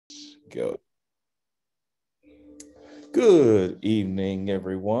Go. Good evening,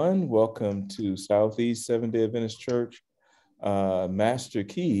 everyone. Welcome to Southeast Seventh-day Adventist Church Master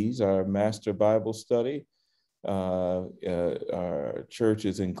Keys, our Master Bible Study. Our church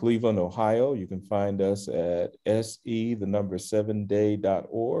is in Cleveland, Ohio. You can find us at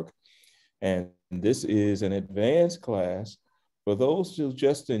se7day.org. And this is an advanced class for those who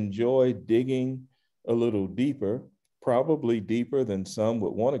just enjoy digging a little deeper, probably deeper than some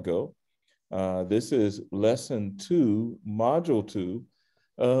would want to go. This is lesson 2, module 2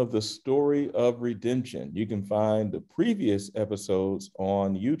 of the story of redemption. You can find the previous episodes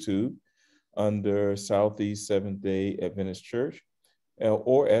on YouTube under Southeast Seventh-day Adventist Church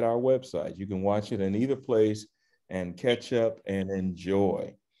or at our website. You can watch it in either place and catch up and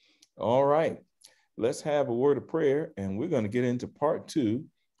enjoy. All right, let's have a word of prayer, and we're going to get into part 2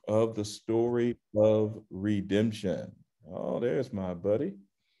 of the story of redemption. Oh, there's my buddy.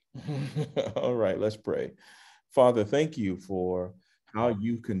 All right, let's pray. Father, thank you for how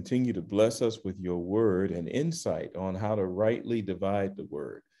you continue to bless us with your word and insight on how to rightly divide the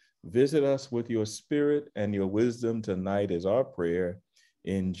word. Visit us with your spirit and your wisdom tonight is our prayer.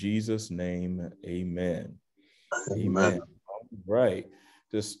 In Jesus' name, amen. Amen. All right.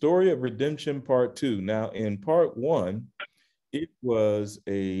 The story of redemption, part 2. Now, in part 1, it was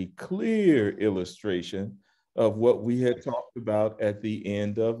a clear illustration of what we had talked about at the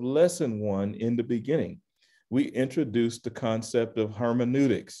end of lesson 1 in the beginning. We introduced the concept of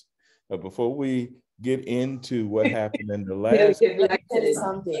hermeneutics. Before we get into what happened in the last,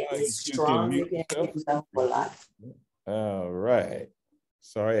 all right.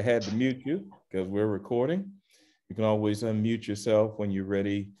 Sorry, I had to mute you because we're recording. You can always unmute yourself when you're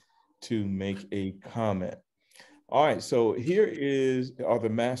ready to make a comment. All right, so here are the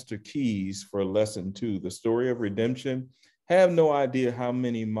master keys for lesson 2, the story of redemption. Have no idea how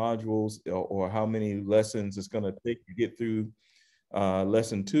many modules or how many lessons it's going to take to get through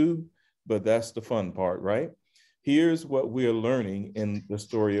lesson 2, but that's the fun part, right? Here's what we're learning in the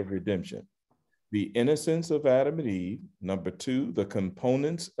story of redemption. The innocence of Adam and Eve. Number 2, the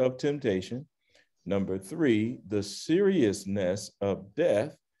components of temptation. Number 3, the seriousness of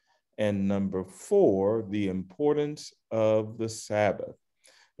death. And number 4, the importance of the Sabbath.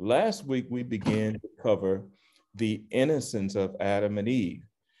 Last week, we began to cover the innocence of Adam and Eve,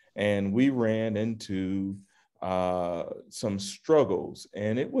 and we ran into some struggles,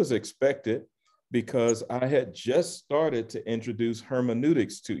 and it was expected because I had just started to introduce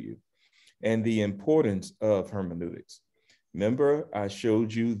hermeneutics to you and the importance of hermeneutics. Remember, I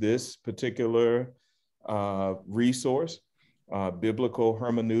showed you this particular resource, biblical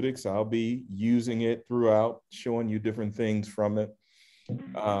hermeneutics. I'll be using it throughout, showing you different things from it.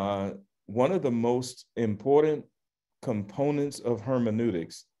 One of the most important components of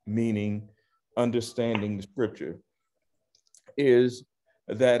hermeneutics, meaning understanding the scripture, is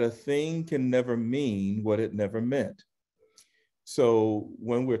that a thing can never mean what it never meant. So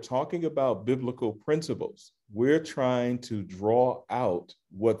when we're talking about biblical principles, we're trying to draw out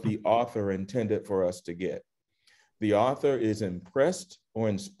what the author intended for us to get. The author is impressed or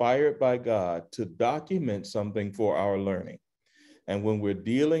inspired by God to document something for our learning. And when we're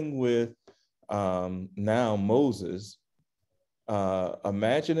dealing with now Moses,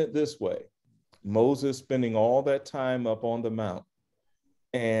 imagine it this way. Moses spending all that time up on the mount,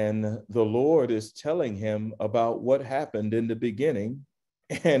 and the Lord is telling him about what happened in the beginning,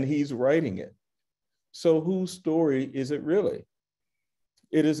 and he's writing it. So whose story is it really?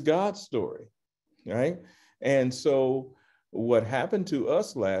 It is God's story, right? And so what happened to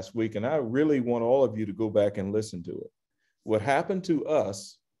us last week, and I really want all of you to go back and listen to it. What happened to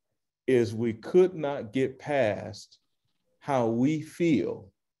us is we could not get past how we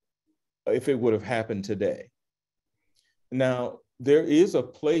feel if it would have happened today. Now, there is a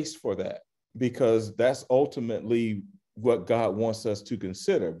place for that because that's ultimately what God wants us to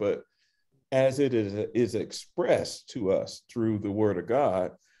consider. But as it is expressed to us through the Word of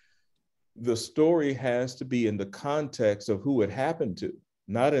God, the story has to be in the context of who it happened to,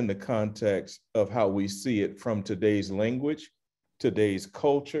 not in the context of how we see it from today's language, today's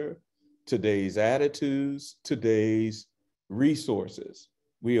culture, today's attitudes, today's resources.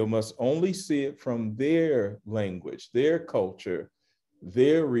 We must only see it from their language, their culture,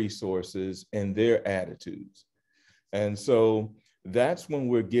 their resources, and their attitudes. And so that's when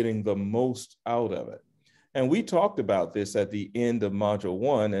we're getting the most out of it. And we talked about this at the end of module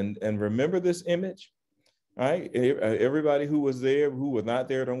 1. And remember this image, right? Everybody who was there, who was not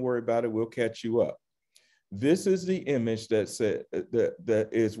there, don't worry about it. We'll catch you up. This is the image that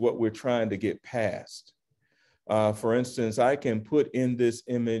is what we're trying to get past. For instance, I can put in this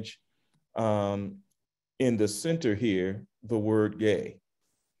image in the center here, the word gay.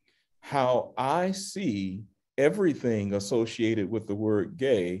 How I see everything associated with the word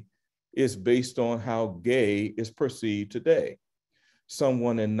gay is based on how gay is perceived today.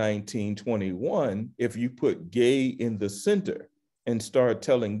 Someone in 1921, if you put gay in the center and start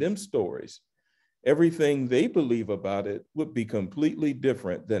telling them stories, everything they believe about it would be completely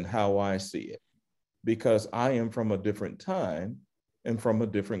different than how I see it, because I am from a different time and from a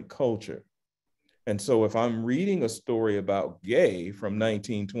different culture. And so if I'm reading a story about gay from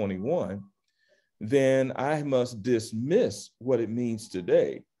 1921, then I must dismiss what it means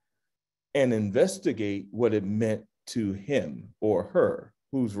today and investigate what it meant to him or her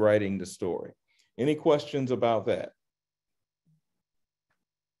who's writing the story. Any questions about that?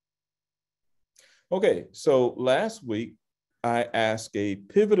 Okay, so last week I asked a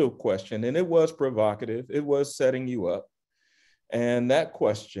pivotal question, and it was provocative. It was setting you up. And that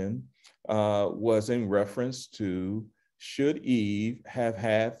question was in reference to, should Eve have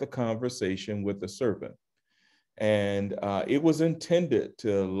had the conversation with the serpent? And it was intended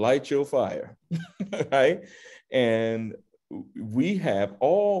to light your fire, right? And we have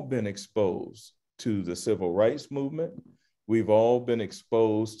all been exposed to the civil rights movement. We've all been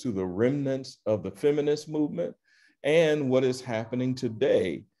exposed to the remnants of the feminist movement and what is happening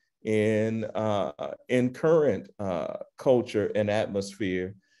today in current culture and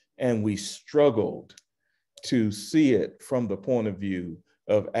atmosphere. And we struggled to see it from the point of view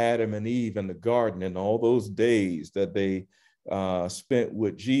of Adam and Eve in the garden and all those days that they spent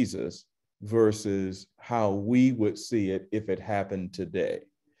with Jesus versus how we would see it if it happened today.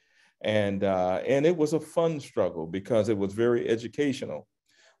 And it was a fun struggle because it was very educational.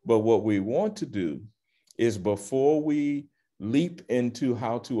 But what we want to do is, before we leap into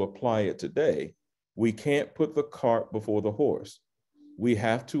how to apply it today, we can't put the cart before the horse. We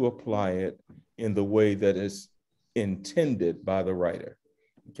have to apply it in the way that is intended by the writer.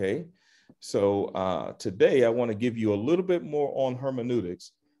 Okay, so today I want to give you a little bit more on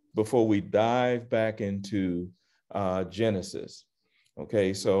hermeneutics before we dive back into Genesis.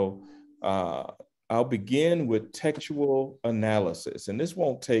 Okay, so I'll begin with textual analysis, and this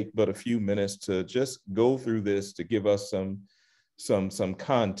won't take but a few minutes to just go through this to give us some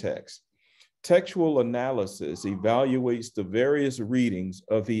context. Textual analysis evaluates the various readings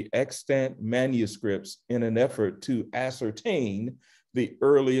of the extant manuscripts in an effort to ascertain the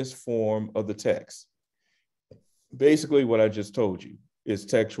earliest form of the text. Basically, what I just told you is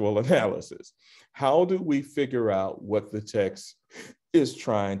textual analysis. How do we figure out what the text is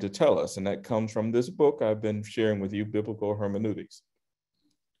trying to tell us? And that comes from this book I've been sharing with you, Biblical Hermeneutics,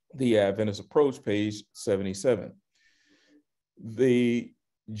 The Adventist Approach, page 77. The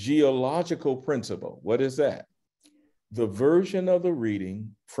geological principle, what is that? The version of the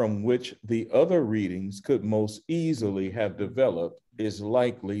reading from which the other readings could most easily have developed is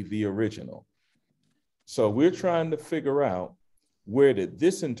likely the original. So we're trying to figure out, where did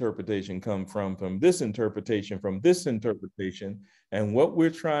this interpretation come from this interpretation, from this interpretation? And what we're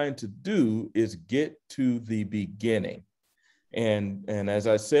trying to do is get to the beginning. And as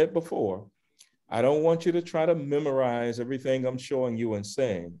I said before, I don't want you to try to memorize everything I'm showing you and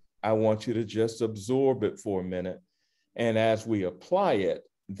saying. I want you to just absorb it for a minute. And as we apply it,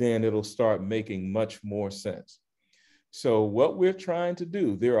 then it'll start making much more sense. So what we're trying to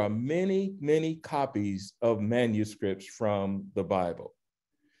do, there are many, many copies of manuscripts from the Bible.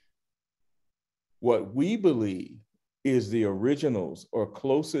 What we believe is the originals, or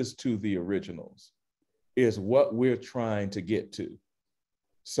closest to the originals, is what we're trying to get to.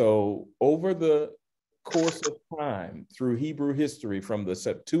 So over the course of time, through Hebrew history, from the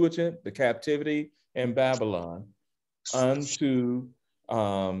Septuagint, the captivity in Babylon, unto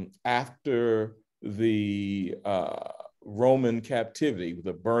after the Roman captivity,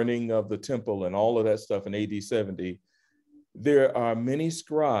 the burning of the temple and all of that stuff in AD 70, there are many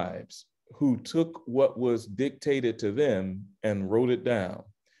scribes who took what was dictated to them and wrote it down.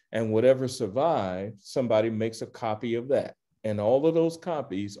 And whatever survived, somebody makes a copy of that. And all of those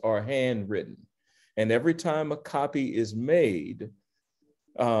copies are handwritten. And every time a copy is made,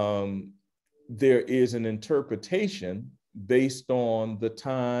 there is an interpretation based on the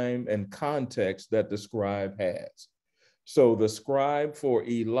time and context that the scribe has. So the scribe for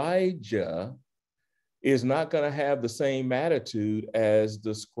Elijah is not going to have the same attitude as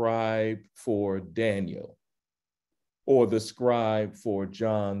the scribe for Daniel or the scribe for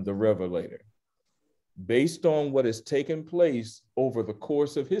John the Revelator. Based on what has taken place over the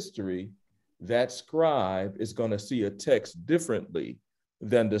course of history, that scribe is going to see a text differently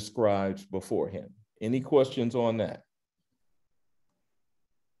than the scribes before him. Any questions on that?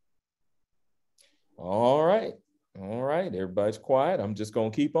 All right. All right. Everybody's quiet. I'm just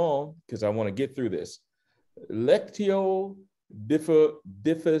going to keep on because I want to get through this. Lectio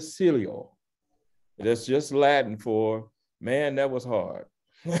difficilio. That's just Latin for, man, that was hard.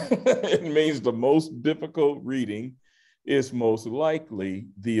 It means the most difficult reading is most likely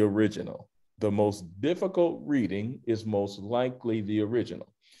the original. The most difficult reading is most likely the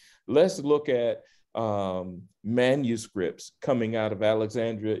original. Let's look at manuscripts coming out of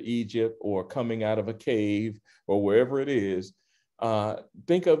Alexandria, Egypt, or coming out of a cave, or wherever it is.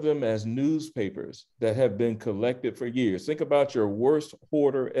 Think of them as newspapers that have been collected for years. Think about your worst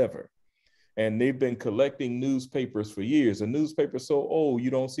hoarder ever. And they've been collecting newspapers for years. A newspaper's so old, you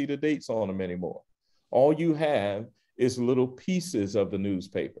don't see the dates on them anymore. All you have is little pieces of the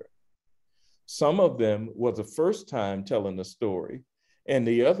newspaper. Some of them were the first time telling the story, and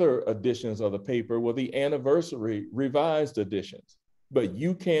the other editions of the paper were the anniversary revised editions. But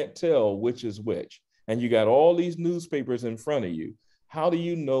you can't tell which is which. And you got all these newspapers in front of you. How do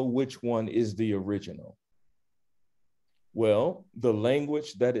you know which one is the original? Well, the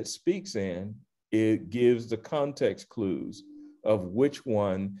language that it speaks in, it gives the context clues of which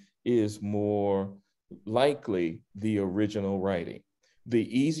one is more likely the original writing. The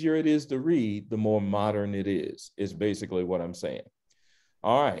easier it is to read, the more modern it is basically what I'm saying.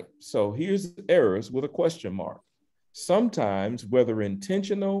 All right, so here's errors with a question mark. Sometimes, whether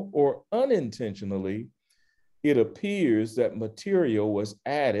intentional or unintentionally, it appears that material was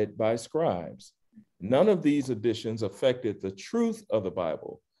added by scribes. None of these additions affected the truth of the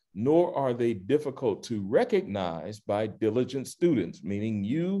Bible, nor are they difficult to recognize by diligent students, meaning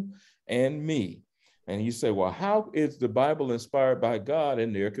you and me. And you say, well, how is the Bible inspired by God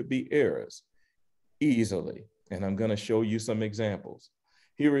and there could be errors? Easily. And I'm going to show you some examples.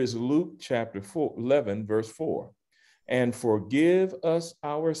 Here is Luke chapter 11, verse 4. And forgive us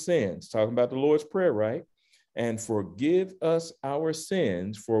our sins. Talking about the Lord's Prayer, right? And forgive us our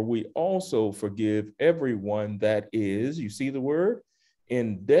sins, for we also forgive everyone that is, you see the word,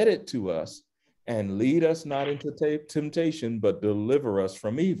 indebted to us, and lead us not into temptation, but deliver us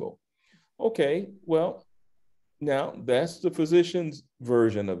from evil. Okay, well, now that's the physician's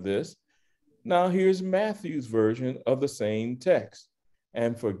version of this. Now here's Matthew's version of the same text.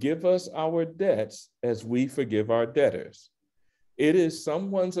 And forgive us our debts as we forgive our debtors. It is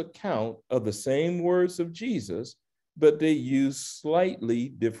someone's account of the same words of Jesus, but they use slightly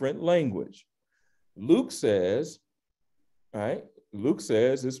different language. Luke says, right? Luke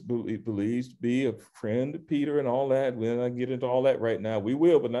says it's believed to be a friend of Peter and all that. We're not get into all that right now. We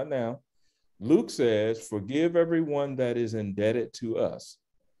will, but not now. Luke says, forgive everyone that is indebted to us.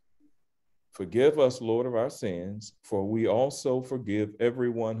 Forgive us, Lord, of our sins, for we also forgive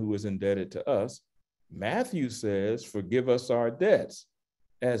everyone who is indebted to us. Matthew says, forgive us our debts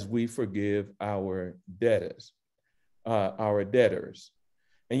as we forgive our debtors.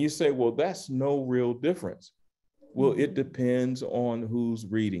 And you say, well, that's no real difference. Well, it depends on who's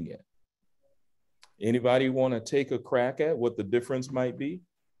reading it. Anybody want to take a crack at what the difference might be?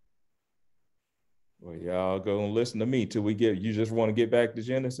 Well, y'all go and listen to me till we get, you just want to get back to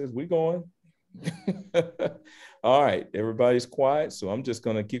Genesis? We going. All right, everybody's quiet, so I'm just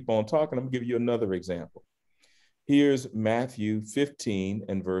going to keep on talking. I'm going to give you another example. Here's Matthew 15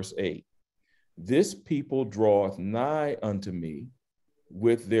 and verse 8. This people draweth nigh unto me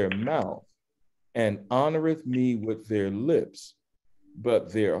with their mouth and honoreth me with their lips,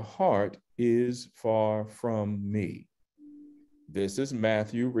 but their heart is far from me. This is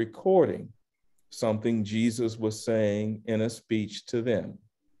Matthew recording something Jesus was saying in a speech to them.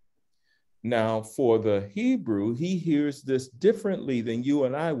 Now, for the Hebrew, he hears this differently than you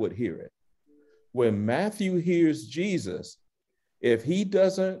and I would hear it. When Matthew hears Jesus, if he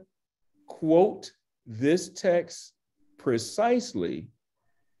doesn't quote this text precisely,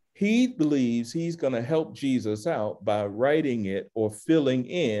 he believes he's going to help Jesus out by writing it or filling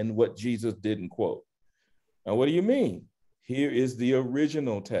in what Jesus didn't quote. Now, what do you mean? Here is the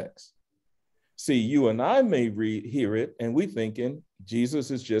original text. See, you and I may hear it and we thinking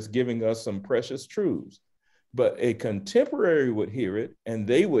Jesus is just giving us some precious truths, but a contemporary would hear it and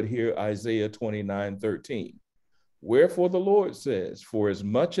they would hear Isaiah 29:13. Wherefore the Lord says, for as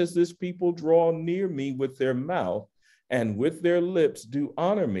much as this people draw near me with their mouth and with their lips do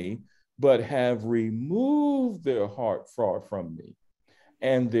honor me, but have removed their heart far from me,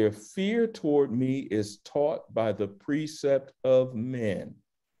 and their fear toward me is taught by the precept of men.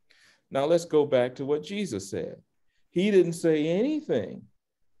 Now let's go back to what Jesus said. He didn't say anything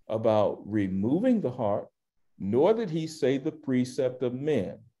about removing the heart, nor did he say the precept of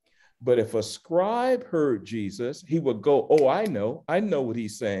men. But if a scribe heard Jesus, he would go, oh, I know what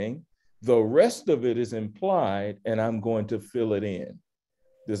he's saying. The rest of it is implied, and I'm going to fill it in.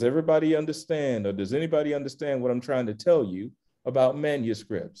 Does everybody understand, or does anybody understand what I'm trying to tell you about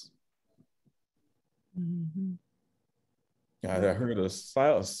manuscripts? Mm-hmm. I heard a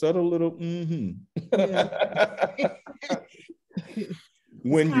subtle little mm-hmm. Yeah.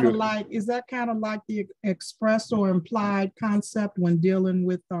 When you're like, is that kind of like the express or implied concept when dealing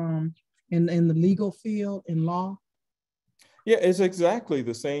with in the legal field in law? Yeah, it's exactly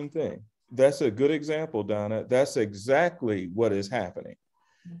the same thing. That's a good example, Donna. That's exactly what is happening.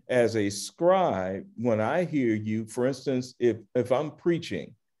 As a scribe, when I hear you, for instance, if I'm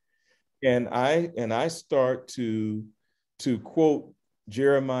preaching and I start to quote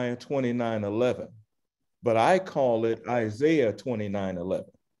Jeremiah 29:11, but I call it Isaiah 29:11,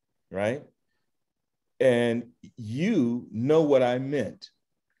 right? And you know what I meant.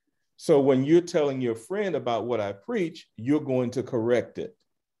 So when you're telling your friend about what I preach, you're going to correct it.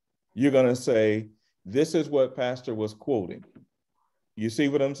 You're going to say, this is what Pastor was quoting. You see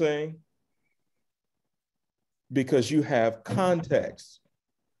what I'm saying? Because you have context.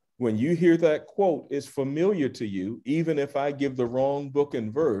 When you hear that quote, it's familiar to you. Even if I give the wrong book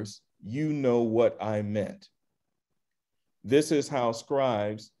and verse, you know what I meant. This is how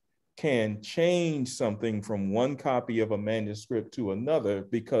scribes can change something from one copy of a manuscript to another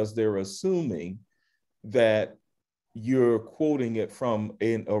because they're assuming that you're quoting it from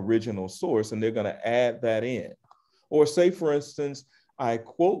an original source and they're going to add that in. Or say, for instance, I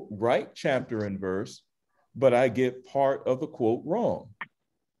quote right chapter and verse, but I get part of the quote wrong.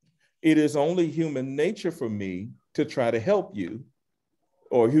 It is only human nature for me to try to help you,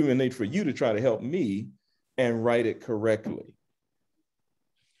 or human nature for you to try to help me and write it correctly.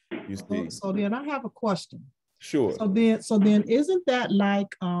 You see? So then I have a question. Sure. So then isn't that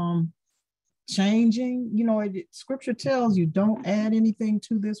like changing? You know, scripture tells you don't add anything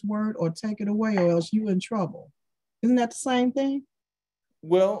to this word or take it away, or else you in trouble. Isn't that the same thing?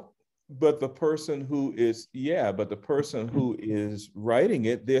 Well, but the person who is, yeah, but the person who is writing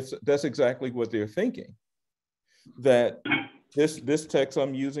it, that's exactly what they're thinking. That this text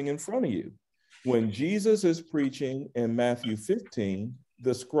I'm using in front of you, when Jesus is preaching in Matthew 15,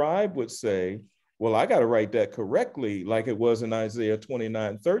 the scribe would say, well, I got to write that correctly, like it was in Isaiah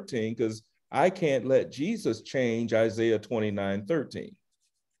 29:13, because I can't let Jesus change Isaiah 29:13.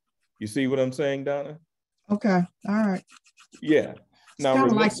 You see what I'm saying, Donna? Okay, all right. Yeah. It's now,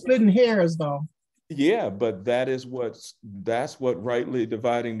 kind of like splitting hairs, though. Yeah, but that's what rightly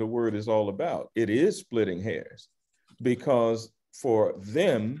dividing the word is all about. It is splitting hairs, because for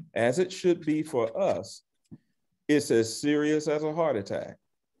them, as it should be for us, it's as serious as a heart attack.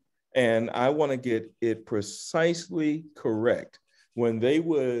 And I want to get it precisely correct. When they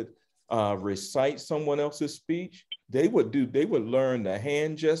would recite someone else's speech, they would learn the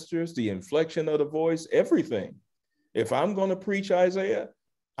hand gestures, the inflection of the voice, everything. If I'm going to preach Isaiah,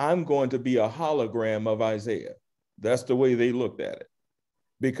 I'm going to be a hologram of Isaiah. That's the way they looked at it,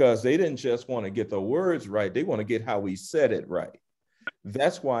 because they didn't just want to get the words right. They want to get how he said it right.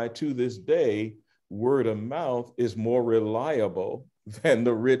 That's why to this day, word of mouth is more reliable than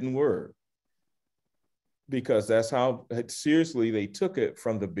the written word, because that's how seriously they took it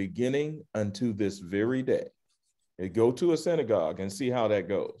from the beginning unto this very day. They go to a synagogue and see how that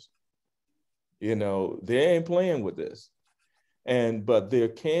goes. You know, they ain't playing with this. But there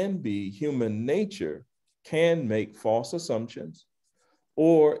can be, human nature can make false assumptions,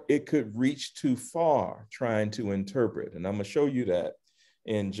 or it could reach too far trying to interpret. And I'm going to show you that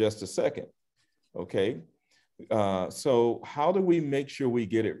in just a second. Okay. So how do we make sure we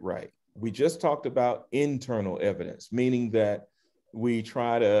get it right? We just talked about internal evidence, meaning that we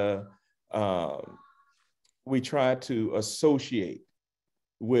try to associate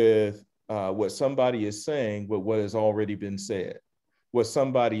with what somebody is saying with what has already been said, what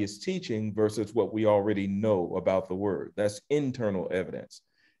somebody is teaching versus what we already know about the word. That's internal evidence.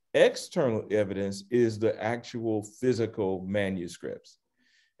 External evidence is the actual physical manuscripts.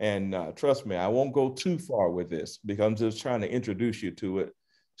 And trust me, I won't go too far with this because I'm just trying to introduce you to it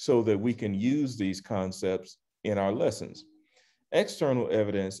so that we can use these concepts in our lessons. External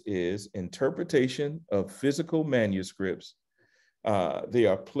evidence is interpretation of physical manuscripts. They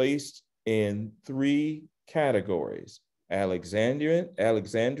are placed in three categories: Alexandrian,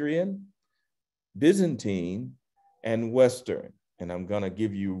 Byzantine, and Western. And I'm going to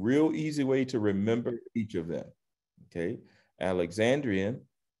give you a real easy way to remember each of them. Okay. Alexandrian,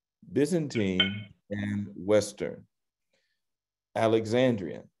 Byzantine, and Western.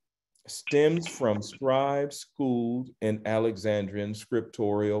 Alexandrian. stems from scribes schooled in Alexandrian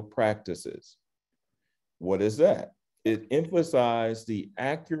scriptorial practices. What is that? It emphasized the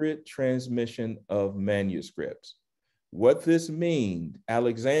accurate transmission of manuscripts. What this means,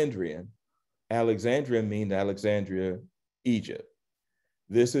 Alexandrian means Alexandria, Egypt.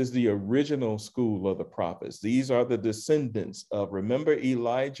 This is the original school of the prophets. These are the descendants of, remember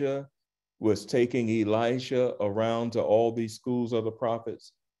Elijah was taking Elisha around to all these schools of the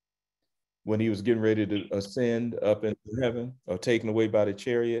prophets when he was getting ready to ascend up into heaven or taken away by the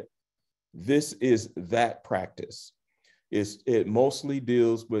chariot. This is that practice. It mostly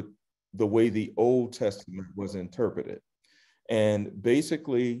deals with the way the Old Testament was interpreted. And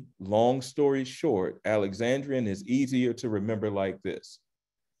basically, long story short, Alexandrian is easier to remember like this.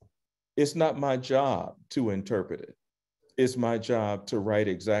 It's not my job to interpret it. It's my job to write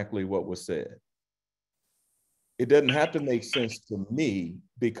exactly what was said. It doesn't have to make sense to me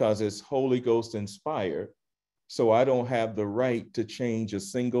because it's Holy Ghost inspired, so I don't have the right to change a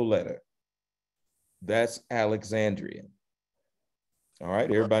single letter. That's Alexandrian. All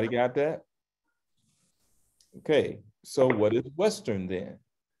right, everybody got that? Okay, so what is Western then?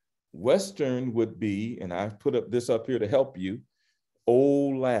 Western would be, and I've put this up here to help you,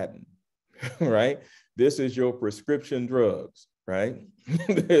 Old Latin, right? This is your prescription drugs, right?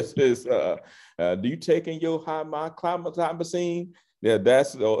 This is, do you taking your climatamicine? Yeah,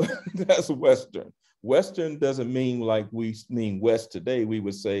 that's Western. Western doesn't mean like we mean West today. We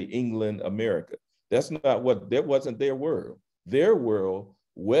would say England, America. That's not what, that wasn't their world. Their world,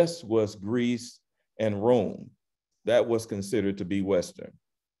 West was Greece and Rome. That was considered to be Western.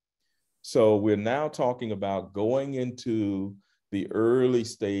 So we're now talking about going into the early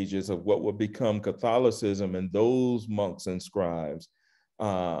stages of what would become Catholicism, and those monks and scribes,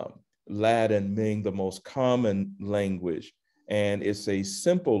 Latin being the most common language, and it's a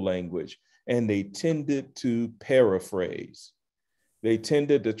simple language, and they tended to paraphrase. They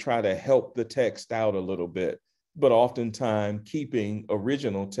tended to try to help the text out a little bit, but oftentimes keeping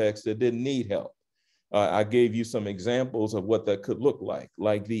original text that didn't need help. I gave you some examples of what that could look like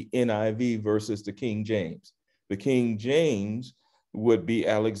the NIV versus the King James. The King James would be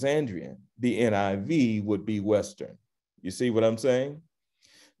Alexandrian. The NIV would be Western. You see what I'm saying?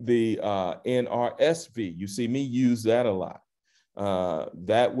 The NRSV, you see me use that a lot.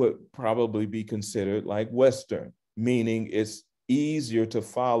 That would probably be considered like Western, meaning it's easier to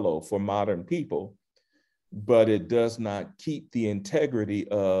follow for modern people, but it does not keep the integrity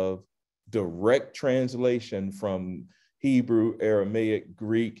of direct translation from Hebrew, Aramaic,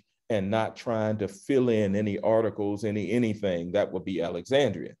 Greek, and not trying to fill in any articles, anything. That would be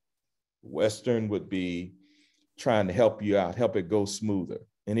Alexandrian. Western would be trying to help you out, help it go smoother.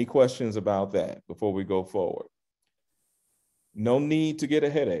 Any questions about that before we go forward? No need to get a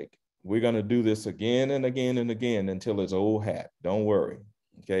headache. We're going to do this again and again and again until it's old hat. Don't worry.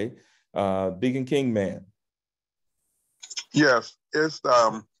 Okay. Deacon Kingman. Yes, it's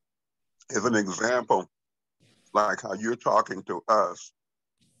an example, like how you're talking to us,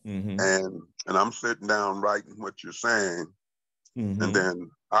 and I'm sitting down writing what you're saying, and then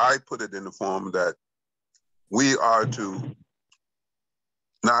I put it in the form that we are to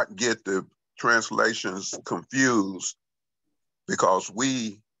not get the translations confused, because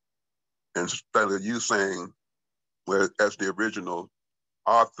we, instead of you saying, well, as the original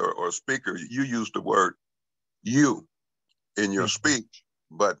author or speaker, you use the word you in your speech.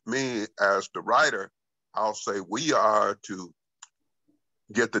 But me as the writer, I'll say we are to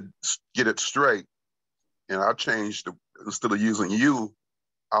get it straight. And I'll change instead of using you,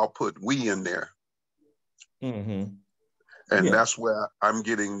 I'll put we in there. And that's where I'm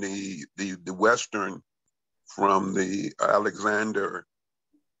getting the Western from the Alexander,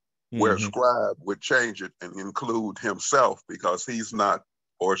 where scribe would change it and include himself, because he's not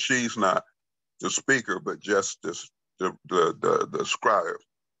or she's not the speaker, but just the scribe.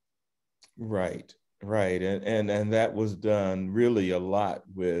 Right. And that was done really a lot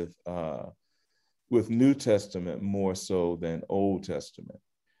with New Testament more so than Old Testament.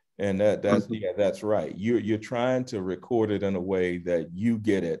 And that's right. You're trying to record it in a way that you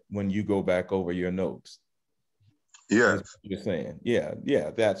get it when you go back over your notes. Yes. You're saying. Yeah,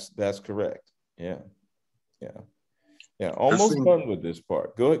 that's correct. Yeah. Almost done with this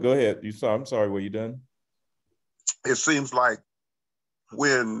part. Go ahead. I'm sorry, were you done? It seems like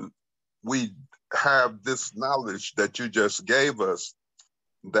when we have this knowledge that you just gave us,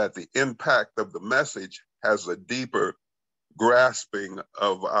 that the impact of the message has a deeper grasping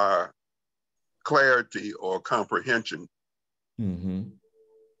of our clarity or comprehension.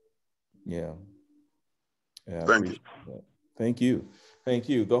 Yeah. Thank you. Thank you. Thank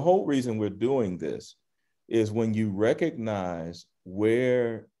you. The whole reason we're doing this is when you recognize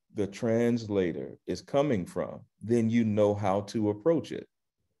where the translator is coming from, then you know how to approach it.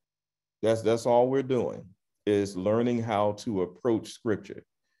 That's all we're doing, is learning how to approach scripture.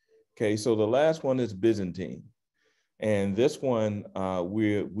 Okay, so the last one is Byzantine. And this one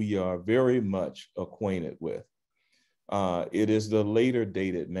we are very much acquainted with. It is the later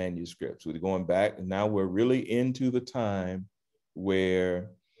dated manuscripts. We're going back, and now we're really into the time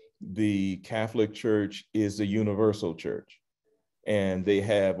where the Catholic Church is the universal church. And they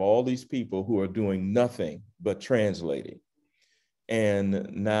have all these people who are doing nothing but translating. And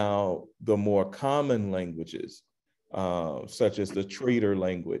now the more common languages, such as the trader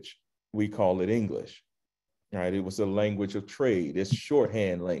language, we call it English, right? It was a language of trade. It's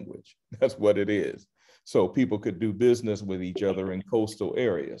shorthand language. That's what it is. So people could do business with each other in coastal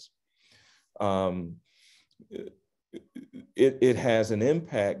areas. It has an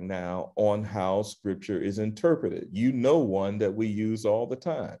impact now on how scripture is interpreted. You know, one that we use all the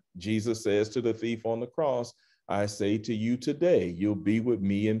time. Jesus says to the thief on the cross, I say to you today, you'll be with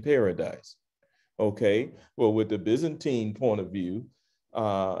me in paradise. Okay, well, with the Byzantine point of view,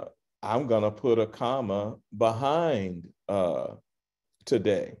 I'm going to put a comma behind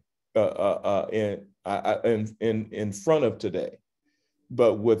today, in front of today.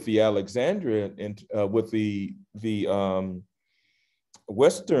 But with the Alexandrian, with the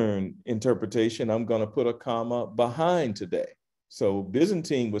Western interpretation, I'm going to put a comma behind today. So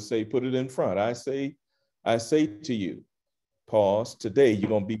Byzantine would say, put it in front. I say to you, pause, today you're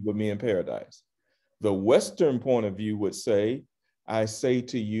going to be with me in paradise. The Western point of view would say, I say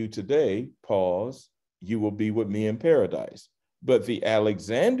to you today, pause, you will be with me in paradise. But the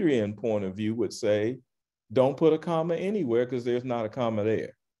Alexandrian point of view would say, don't put a comma anywhere because there's not a comma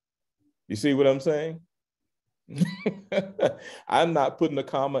there. You see what I'm saying? I'm not putting a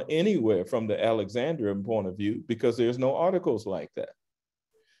comma anywhere from the Alexandrian point of view because there's no articles like that.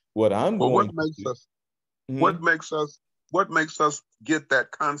 What I'm going what makes us get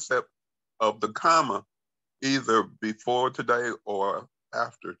that concept of the comma either before today or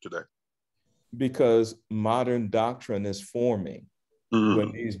after today? Because modern doctrine is forming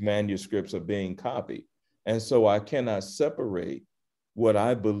when these manuscripts are being copied. And so I cannot separate what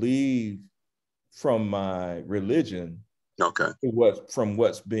I believe from my religion from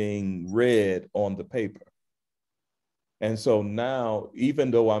what's being read on the paper. And so now,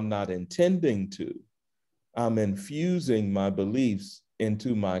 even though I'm not intending to, I'm infusing my beliefs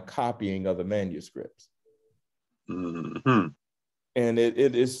into my copying of the manuscripts. Mm-hmm. And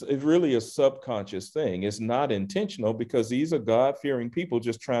it's really a subconscious thing. It's not intentional because these are God-fearing people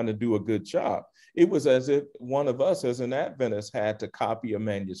just trying to do a good job. It was as if one of us as an Adventist had to copy a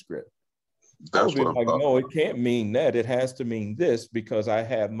manuscript. I would be like, no, it can't mean that. It has to mean this because I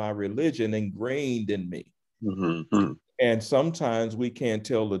have my religion ingrained in me. Mm-hmm. And sometimes we can't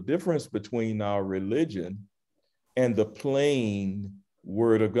tell the difference between our religion and the plain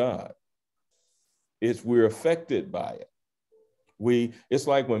word of God. We're affected by it. It's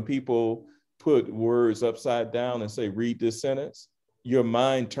like when people put words upside down and say, read this sentence, your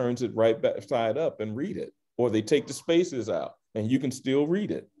mind turns it right back side up and read it. Or they take the spaces out and you can still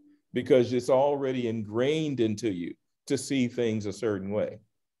read it because it's already ingrained into you to see things a certain way.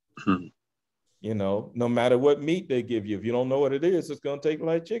 Mm-hmm. You know, no matter what meat they give you, if you don't know what it is, it's going to taste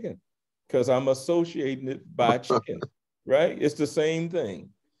like chicken because I'm associating it by chicken, right? It's the same thing,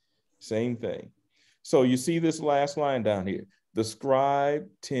 same thing. So you see this last line down here. The scribe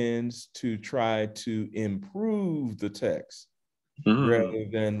tends to try to improve the text rather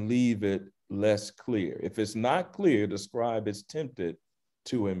than leave it less clear. If it's not clear, the scribe is tempted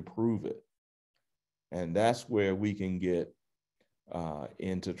to improve it. And that's where we can get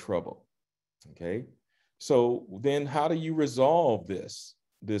into trouble. Okay. So then how do you resolve this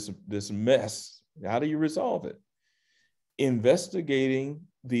mess? How do you resolve it? Investigating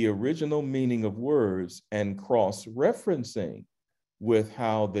the original meaning of words and cross-referencing with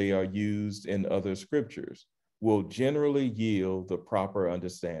how they are used in other scriptures will generally yield the proper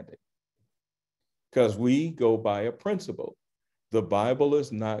understanding. Because we go by a principle. The Bible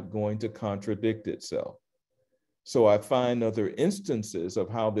is not going to contradict itself. So I find other instances of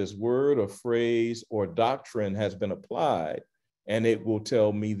how this word or phrase or doctrine has been applied, and it will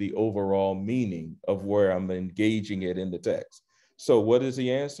tell me the overall meaning of where I'm engaging it in the text. So what is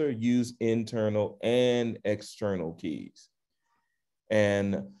the answer? Use internal and external keys.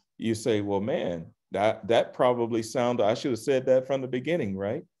 And you say, well, man, that probably sounded, I should have said that from the beginning,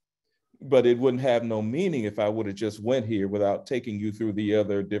 right? But it wouldn't have no meaning if I would have just went here without taking you through the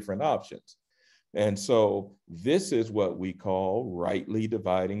other different options. And so this is what we call rightly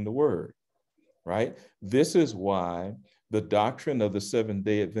dividing the word, right? This is why the doctrine of the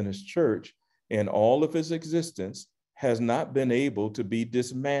Seventh-day Adventist Church in all of its existence has not been able to be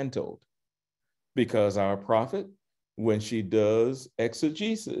dismantled, because our prophet, when she does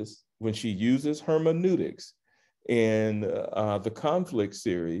exegesis, when she uses hermeneutics in the conflict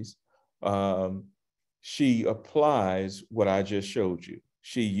series, she applies what I just showed you.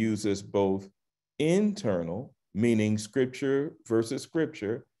 She uses both internal, meaning scripture versus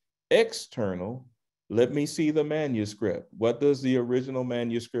scripture, external, let me see the manuscript. What does the original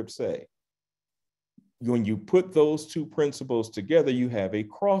manuscript say? When you put those two principles together, you have a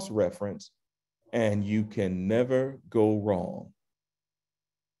cross-reference, and you can never go wrong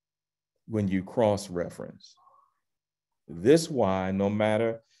when you cross-reference. This why, no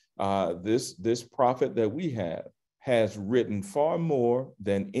matter this prophet that we have has written far more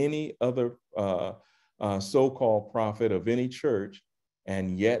than any other so-called prophet of any church,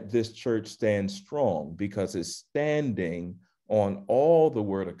 and yet this church stands strong because it's standing on all the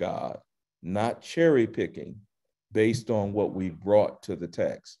word of God, not cherry picking based on what we brought to the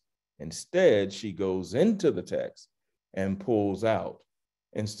text. Instead, she goes into the text and pulls out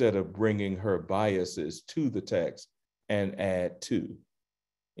instead of bringing her biases to the text and add to.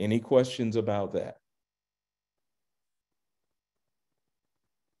 Any questions about that?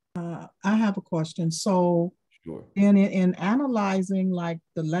 I have a question. So sure. in analyzing like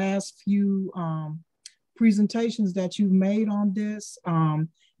the last few presentations that you've made on this,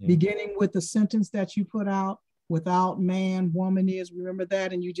 beginning with the sentence that you put out, without man, woman is, remember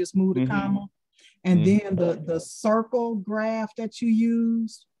that? And you just moved a comma. And then the circle graph that you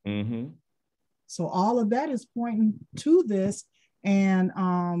used. So all of that is pointing to this, and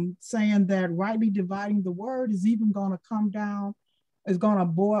saying that rightly dividing the word is even going to come down, is going to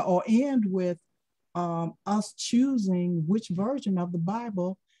boil or end with us choosing which version of the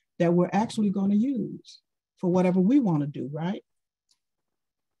Bible that we're actually going to use for whatever we want to do, right?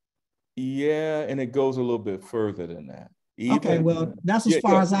 Yeah, and it goes a little bit further than that. Okay, well, that's as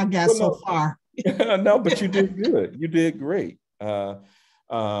far as I got so far. No, but you did good. You did great. And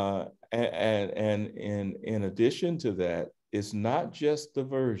in addition to that, it's not just the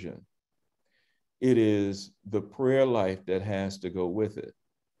version. It is the prayer life that has to go with it,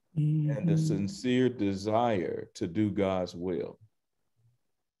 and the sincere desire to do God's will.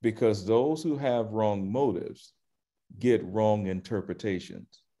 Because those who have wrong motives get wrong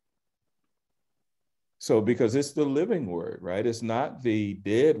interpretations. So because it's the living word, right? It's not the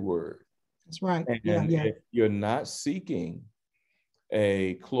dead word. That's right. And if you're not seeking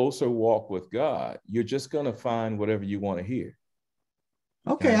a closer walk with God, you're just going to find whatever you want to hear.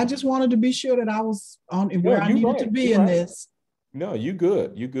 Okay, I just wanted to be sure that I was on where I needed to be in this. No, you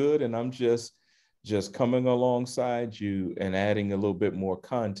good. You good. And I'm just coming alongside you and adding a little bit more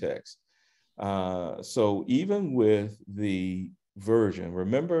context. So even with the version,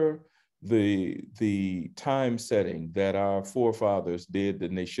 remember the time setting that our forefathers did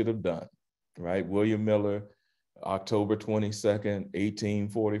and they should have done, right? William Miller, October 22nd,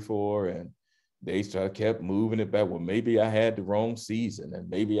 1844, and they kept moving it back. Well, maybe I had the wrong season, and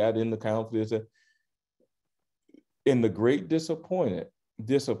maybe I didn't account for this. In the great disappointment,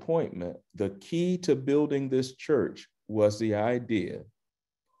 the key to building this church was the idea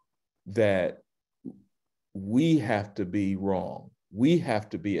that we have to be wrong. We have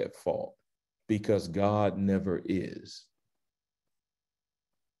to be at fault because God never is.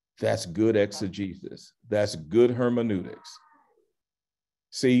 That's good exegesis. That's good hermeneutics.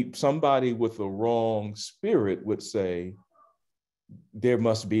 See, somebody with the wrong spirit would say there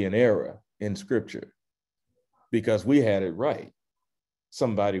must be an error in scripture because we had it right.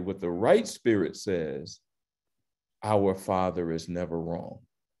 Somebody with the right spirit says, our Father is never wrong.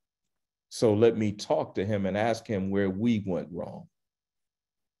 So let me talk to him and ask him where we went wrong.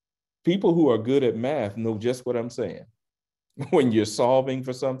 People who are good at math know just what I'm saying. When you're solving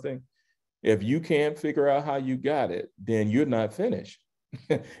for something, if you can't figure out how you got it, then you're not finished.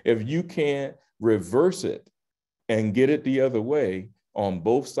 If you can't reverse it and get it the other way on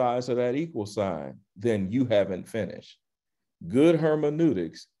both sides of that equal sign, then you haven't finished. Good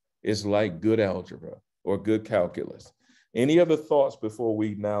hermeneutics is like good algebra or good calculus. Any other thoughts before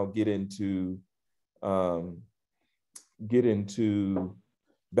we now get into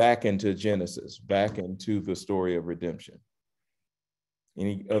back into Genesis, back into the story of redemption?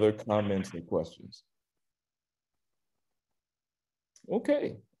 Any other comments or questions?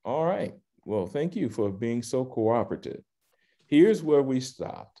 Okay, all right. Well, thank you for being so cooperative. Here's where we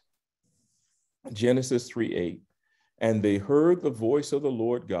stopped. Genesis 3:8. And they heard the voice of the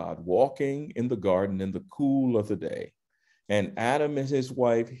Lord God walking in the garden in the cool of the day. And Adam and his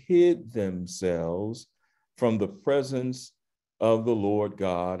wife hid themselves from the presence of the Lord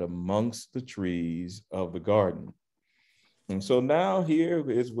God amongst the trees of the garden. And so now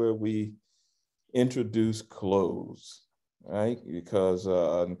here is where we introduce clothes, right? Because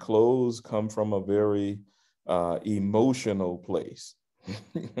clothes come from a very emotional place,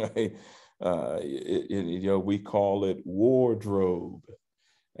 right? We call it wardrobe,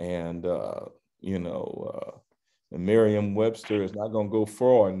 and Merriam-Webster is not going to go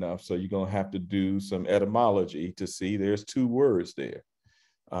far enough, so you're going to have to do some etymology to see there's two words there.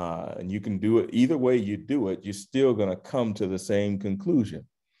 And you can do it either way you do it, you're still going to come to the same conclusion.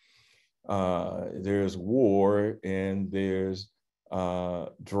 There's war and there's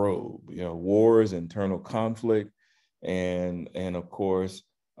drobe. War is internal conflict, and of course,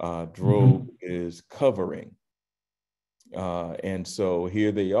 drobe is covering. And so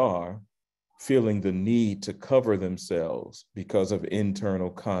here they are, feeling the need to cover themselves because of internal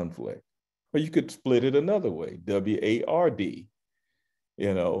conflict. Or you could split it another way, W-A-R-D,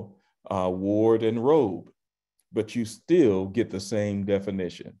 ward and robe, but you still get the same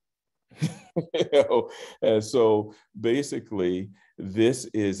definition. And so basically, this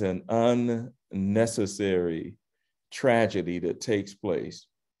is an unnecessary tragedy that takes place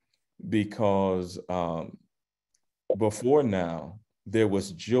because before now, there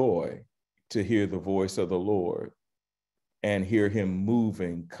was joy to hear the voice of the Lord and hear him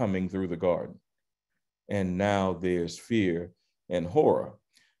moving, coming through the garden. And now there's fear and horror.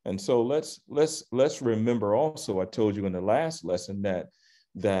 And so let's remember also, I told you in the last lesson that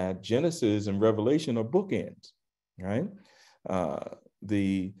Genesis and Revelation are bookends, right?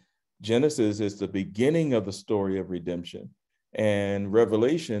 The Genesis is the beginning of the story of redemption, and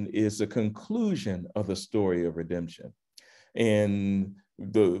Revelation is the conclusion of the story of redemption. In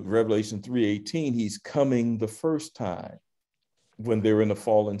the Revelation 3:18, he's coming the first time when they're in a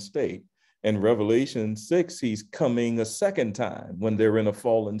fallen state. In Revelation 6, he's coming a second time when they're in a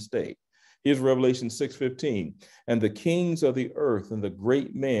fallen state. Here's Revelation 6:15. And the kings of the earth and the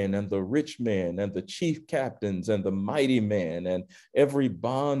great men and the rich men and the chief captains and the mighty man and every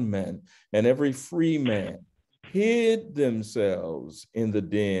bondman and every free man hid themselves in the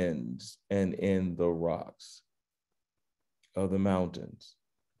dens and in the rocks of the mountains.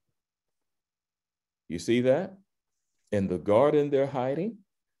 You see that? In the garden, they're hiding.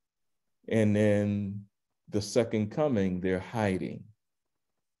 And in the second coming, they're hiding.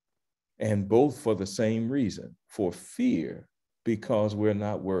 And both for the same reason, for fear, because we're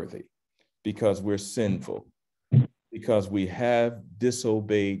not worthy, because we're sinful, because we have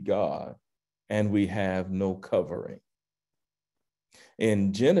disobeyed God and we have no covering.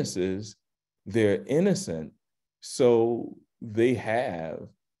 In Genesis, they're innocent, so they have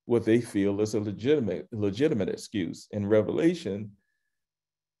what they feel is a legitimate excuse. In Revelation,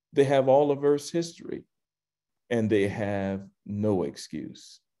 they have all of Earth's history and they have no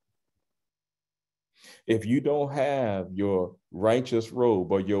excuse. If you don't have your righteous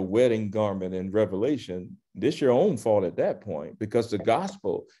robe or your wedding garment in Revelation, this is your own fault at that point, because the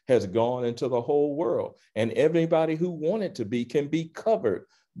gospel has gone into the whole world and everybody who wanted to be can be covered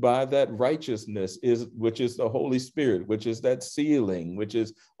by that righteousness, which is the Holy Spirit, which is that sealing, which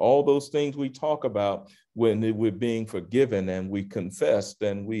is all those things we talk about when we're being forgiven and we confessed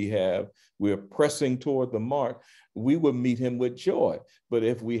and we're pressing toward the mark. We will meet him with joy. But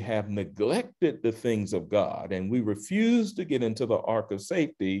if we have neglected the things of God and we refuse to get into the ark of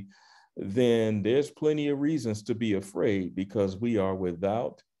safety, then there's plenty of reasons to be afraid, because we are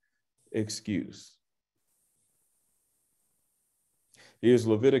without excuse. Here's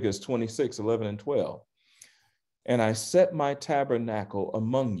Leviticus 26:11 and 12. And I set my tabernacle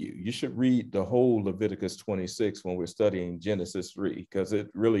among you. You should read the whole Leviticus 26 when we're studying Genesis 3, because it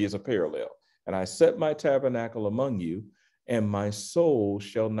really is a parallel. And I set my tabernacle among you, and my soul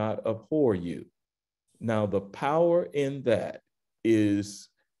shall not abhor you. Now, the power in that is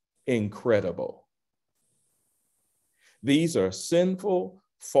incredible. These are sinful,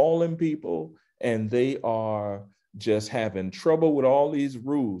 fallen people, and they are just having trouble with all these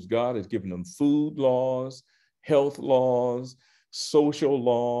rules. God has given them food laws, health laws, social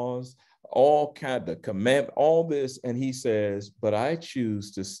laws, all kind of command, all this. And he says, but I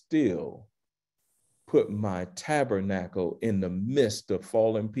choose to still put my tabernacle in the midst of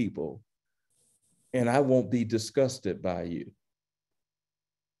fallen people, and I won't be disgusted by you.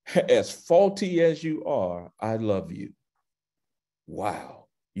 As faulty as you are, I love you. Wow.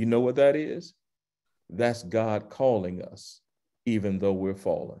 You know what that is? That's God calling us, even though we're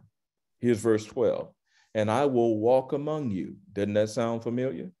fallen. Here's verse 12. and I will walk among you. Doesn't that sound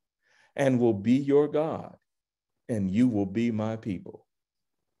familiar? And will be your God, and you will be my people.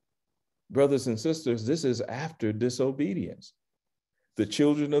 Brothers and sisters, this is after disobedience. The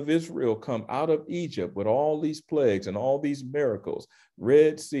children of Israel come out of Egypt with all these plagues and all these miracles,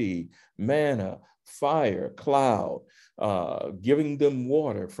 Red Sea, manna, fire, cloud, giving them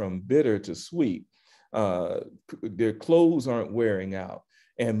water from bitter to sweet. Their clothes aren't wearing out.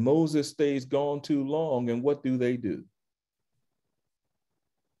 And Moses stays gone too long. And what do?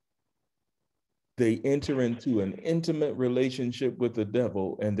 They enter into an intimate relationship with the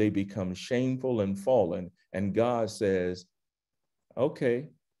devil, and they become shameful and fallen. And God says, okay,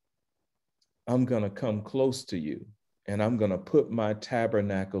 I'm going to come close to you, and I'm going to put my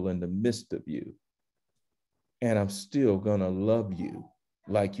tabernacle in the midst of you, and I'm still going to love you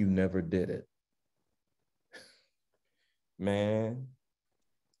like you never did it. Man,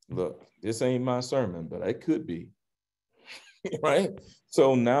 look, this ain't my sermon, but it could be. Right?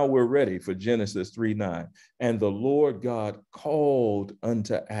 So now we're ready for Genesis 3:9. And the Lord God called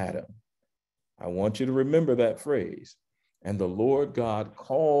unto Adam. I want you to remember that phrase. And the Lord God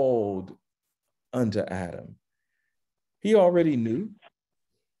called unto Adam. He already knew,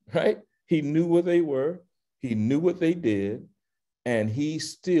 right? He knew where they were. He knew what they did. And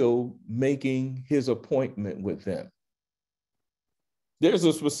he's still making his appointment with them. There's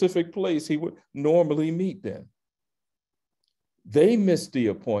a specific place he would normally meet them. They missed the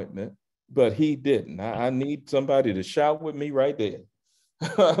appointment, but he didn't. I need somebody to shout with me right there.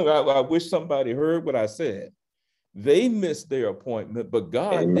 I wish somebody heard what I said. They missed their appointment, but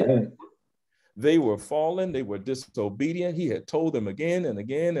God didn't. They were fallen. They were disobedient. He had told them again and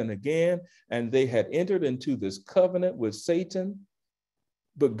again and again, and they had entered into this covenant with Satan.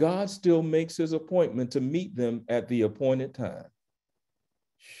 But God still makes his appointment to meet them at the appointed time.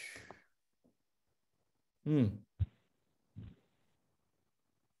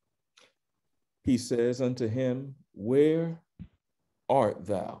 He says unto him, where art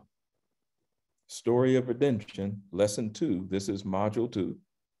thou? Story of redemption, lesson 2. This is module 2.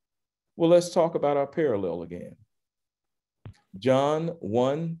 Well, let's talk about our parallel again. John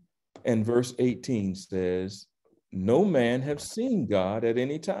 1 and verse 18 says, no man have seen God at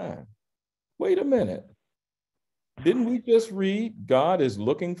any time. Wait a minute. Didn't we just read God is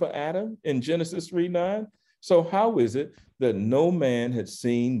looking for Adam in Genesis 3:9? So how is it that no man had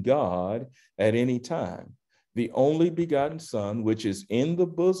seen God at any time? The only begotten Son, which is in the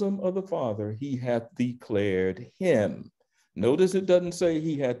bosom of the Father, he hath declared him. Notice it doesn't say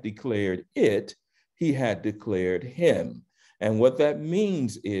he had declared it, he had declared him. And what that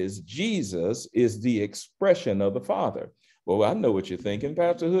means is Jesus is the expression of the Father. Well, I know what you're thinking,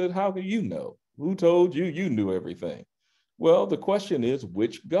 Pastor Hood. How do you know? Who told you you knew everything? Well, the question is,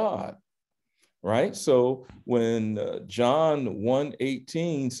 which God? Right? So when John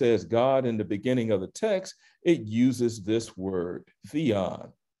 1:18 says God in the beginning of the text, it uses this word,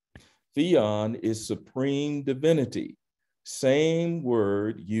 theon. Theon is supreme divinity. Same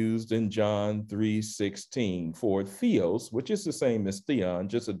word used in John 3:16 for theos, which is the same as theon,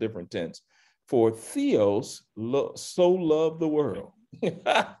 just a different tense. For theos so loved the world.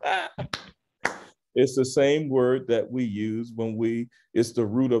 It's the same word that we use when it's the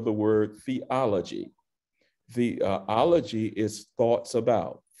root of the word theology. Theology is thoughts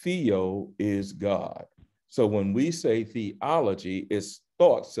about. Theo is God. So when we say theology, it's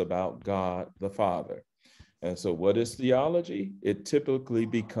thoughts about God the Father. And so what is theology? It typically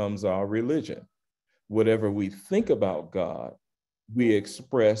becomes our religion. Whatever we think about God, we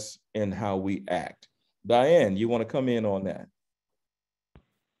express in how we act. Diane, you want to come in on that?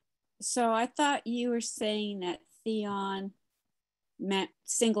 So I thought you were saying that theon meant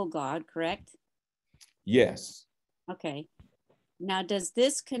single God, correct? Yes. Okay. Now, does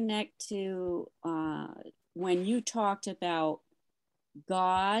this connect to when you talked about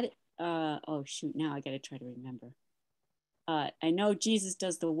God? Oh, shoot, now I got to try to remember. I know Jesus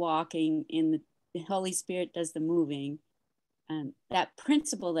does the walking, the Holy Spirit does the moving. And that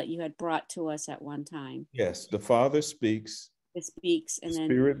principle that you had brought to us at one time. Yes, the Father speaks. It speaks, and then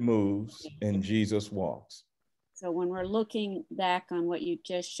Spirit moves, and Jesus walks. So when we're looking back on what you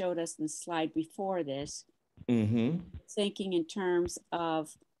just showed us in the slide before this, thinking in terms of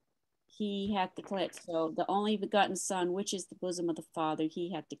he hath declared, so the only begotten Son, which is the bosom of the Father,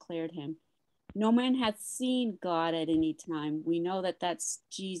 he hath declared him. No man hath seen God at any time. We know that that's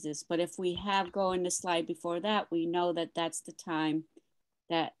Jesus, but if we have go in the slide before that, we know that that's the time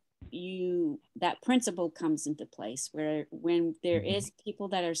that that principle comes into place, where when there is people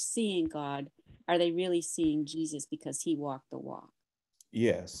that are seeing God, are they really seeing Jesus because he walked the walk?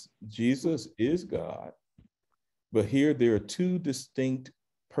 Yes, Jesus is God, But here there are two distinct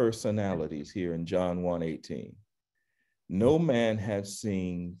personalities here in John 1:18. No man has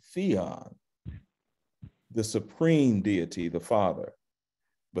seen Theon, the supreme deity, the Father,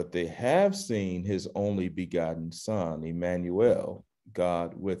 but they have seen his only begotten Son, Emmanuel,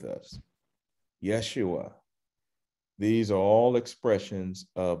 God with us, Yeshua. These are all expressions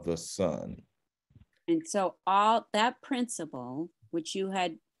of the Son. And so all that principle, which you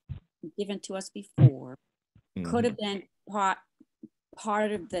had given to us before, could have been part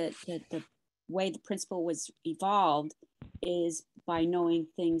of the way the principle was evolved is by knowing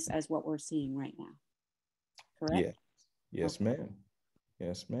things as what we're seeing right now. Correct? Yeah. Yes, okay. Ma'am.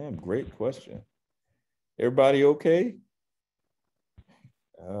 Yes, ma'am. Great question. Everybody okay?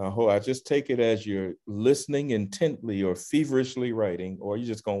 I just take it as you're listening intently or feverishly writing, or you're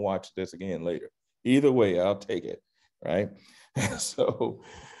just going to watch this again later. Either way, I'll take it, right? So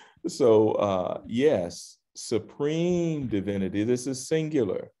yes, supreme divinity, this is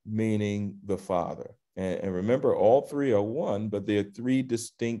singular, meaning the Father. And remember, all three are one, but they're three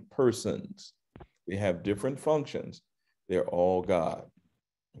distinct persons. They have different functions. They're all God,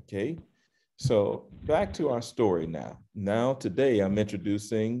 okay? So back to our story now. Now today I'm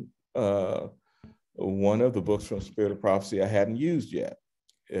introducing one of the books from Spirit of Prophecy I hadn't used yet,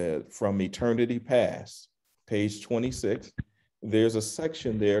 From Eternity Past, page 26. There's a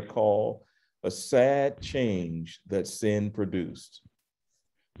section there called A Sad Change That Sin Produced.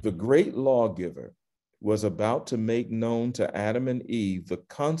 The great lawgiver was about to make known to Adam and Eve the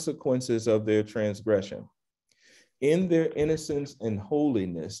consequences of their transgression. In their innocence and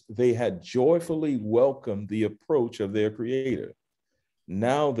holiness, they had joyfully welcomed the approach of their Creator.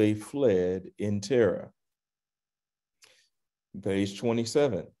 Now they fled in terror. Page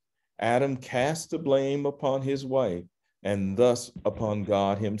 27. Adam cast the blame upon his wife and thus upon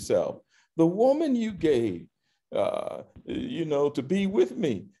God himself. The woman you gave, to be with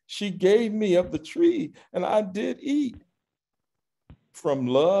me, she gave me of the tree and I did eat. From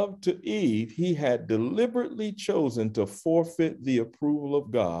love to Eve, he had deliberately chosen to forfeit the approval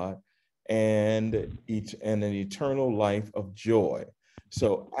of God and an eternal life of joy.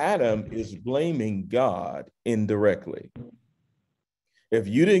 So Adam is blaming God indirectly. If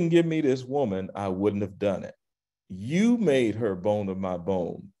you didn't give me this woman, I wouldn't have done it. You made her bone of my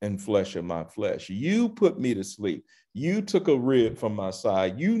bone and flesh of my flesh. You put me to sleep. You took a rib from my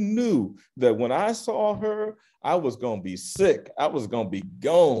side. You knew that when I saw her, I was going to be sick. I was going to be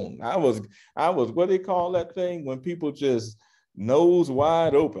gone. I was, what do they call that thing when people just nose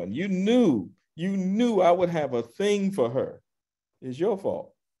wide open? You knew I would have a thing for her. It's your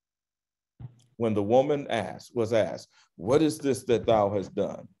fault. When the woman was asked, what is this that thou hast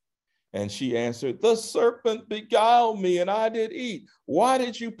done? And she answered, the serpent beguiled me and I did eat. Why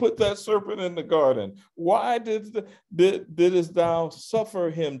did you put that serpent in the garden? Why didst thou suffer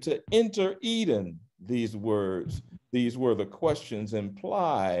him to enter Eden? These were the questions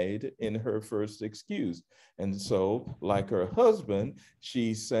implied in her first excuse. And so, like her husband,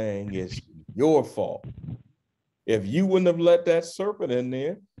 she's saying it's your fault. If you wouldn't have let that serpent in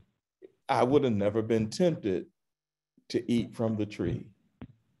there, I would have never been tempted to eat from the tree.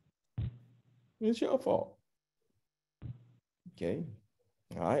 It's your fault. Okay.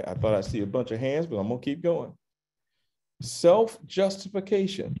 All right. I thought I'd see a bunch of hands, but I'm going to keep going.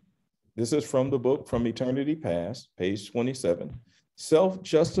 Self-justification. This is from the book From Eternity Past, page 27.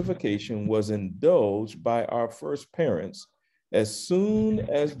 Self-justification was indulged by our first parents as soon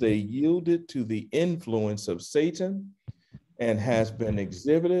as they yielded to the influence of Satan and has been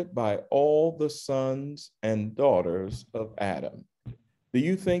exhibited by all the sons and daughters of Adam. Do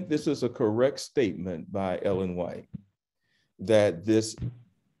you think this is a correct statement by Ellen White, that this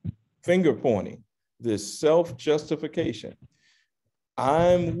finger pointing, this self-justification,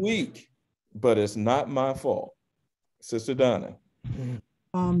 I'm weak, but it's not my fault? Sister Donna.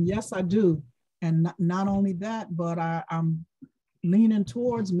 Yes, I do. And not only that, but I'm leaning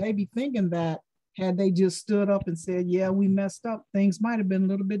towards maybe thinking that had they just stood up and said, yeah, we messed up, things might have been a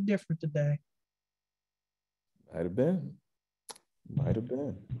little bit different today. Might have been. Might have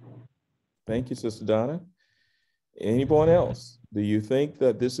been. Thank you, Sister Donna. Anyone else? Do you think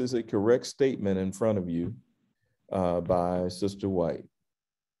that this is a correct statement in front of you by Sister White?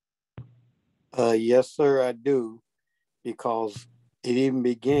 Yes, sir, I do, because it even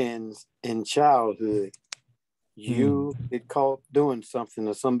begins in childhood. You get caught doing something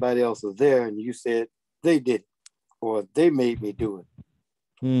or somebody else was there and you said they did it or they made me do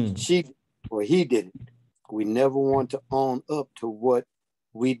it. She or he did it. We never want to own up to what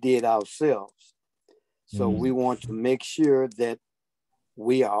we did ourselves. So we want to make sure that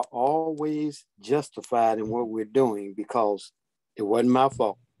we are always justified in what we're doing because it wasn't my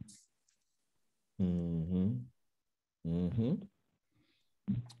fault. Mm-hmm. Mm-hmm.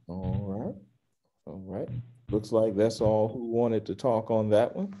 All right. Looks like that's all who wanted to talk on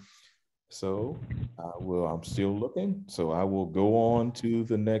that one. So I'm still looking. So I will go on to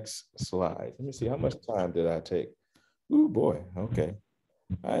the next slide. Let me see, how much time did I take? Ooh, boy, okay.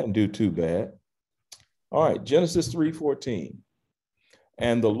 I didn't do too bad. All right, Genesis 3:14.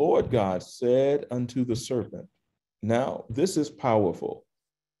 And the Lord God said unto the serpent, now this is powerful.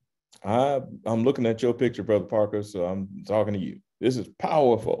 I'm looking at your picture, Brother Parker, so I'm talking to you. This is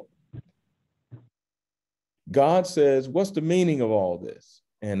powerful. God says, what's the meaning of all this?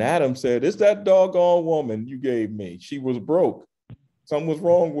 And Adam said, it's that doggone woman you gave me. She was broke. Something was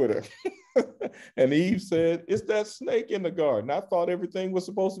wrong with her. And Eve said, it's that snake in the garden. I thought everything was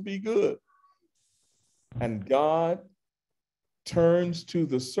supposed to be good. And God turns to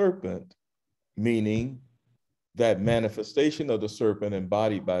the serpent, meaning that manifestation of the serpent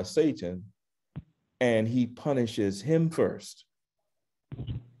embodied by Satan, and he punishes him first.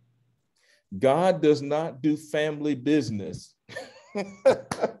 God does not do family business.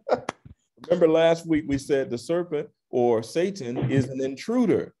 Remember last week we said the serpent or Satan is an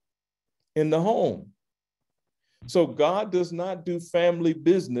intruder in the home. So God does not do family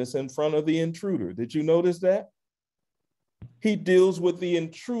business in front of the intruder. Did you notice that? He deals with the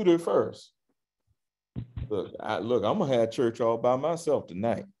intruder first. Look, I'm gonna have church all by myself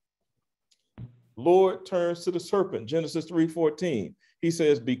tonight. Lord turns to the serpent, Genesis 3:14. He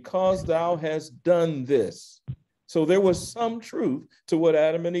says, because thou hast done this. So there was some truth to what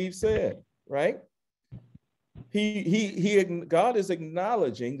Adam and Eve said, right? God is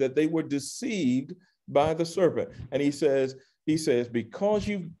acknowledging that they were deceived by the serpent. And he says, because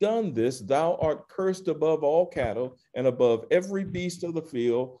you've done this, thou art cursed above all cattle and above every beast of the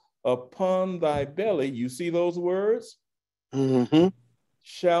field. Upon thy belly, you see those words? Mm-hmm.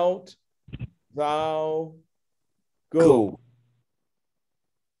 Shalt thou go.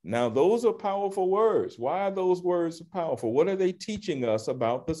 Now, those are powerful words. Why are those words powerful? What are they teaching us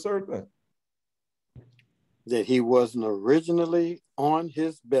about the serpent? That he wasn't originally on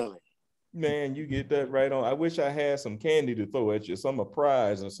his belly. Man, you get that right on. I wish I had some candy to throw at you, some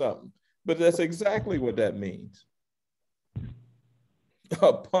prize or something. But that's exactly what that means.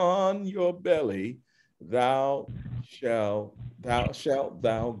 Upon your belly, thou shalt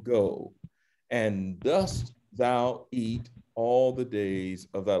go, and dust thou eat all the days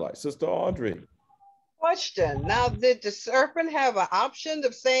of thy life. Sister Audrey. Question. Now, did the serpent have an option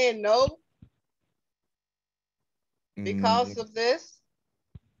of saying no because of this?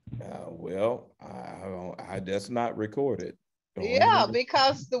 Well, that's not recorded. Yeah,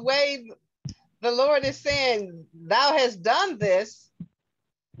 because the way the Lord is saying, thou hast done this,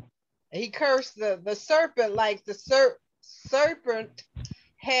 he cursed the serpent, like the serpent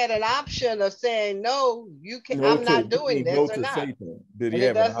had an option of saying, no, you can. I'm not doing this or not. Satan. Did he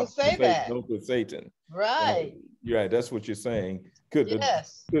and have it doesn't say that. No to Satan. Right. You're right. That's what you're saying. Could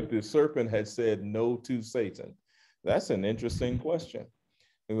the serpent had said no to Satan? That's an interesting question.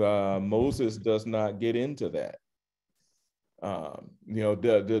 Moses does not get into that.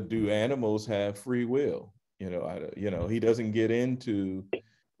 Do animals have free will? He doesn't get into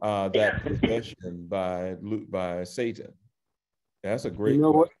that possession by Satan. That's a great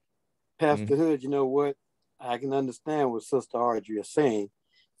question. What, Pastor Hood, you know what? I can understand what Sister Audrey is saying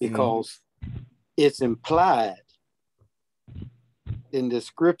because it's implied in the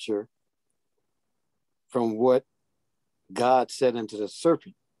scripture from what God said unto the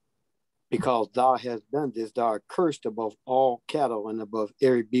serpent. Because thou hast done this, thou art cursed above all cattle and above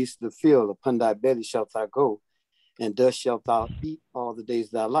every beast of the field. Upon thy belly shalt thou go, and thus shalt thou eat all the days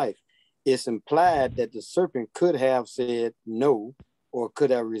of thy life. It's implied that the serpent could have said no, or could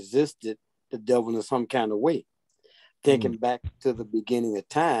have resisted the devil in some kind of way. Thinking back to the beginning of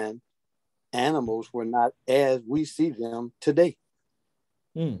time, animals were not as we see them today.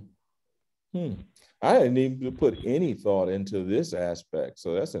 I didn't even put any thought into this aspect.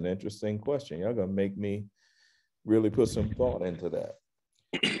 So that's an interesting question. Y'all gonna make me really put some thought into that.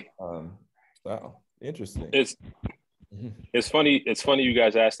 Wow, interesting. It's funny you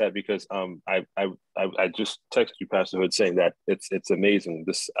guys asked that because I just texted you, Pastor Hood, saying that it's amazing.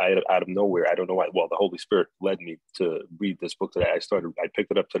 This out of nowhere, I don't know why. Well, the Holy Spirit led me to read this book today. I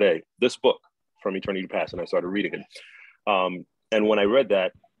picked it up today. This book, From Eternity to Past, and I started reading it. And when I read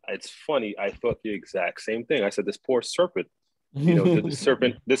that, it's funny. I thought the exact same thing. I said, "This poor serpent. Did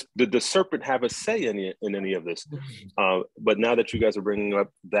the serpent have a say in any of this?" But now that you guys are bringing up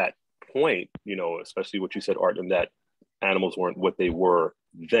that point, especially what you said, Art, and that animals weren't what they were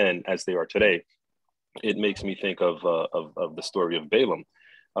then as they are today, it makes me think of the story of Balaam,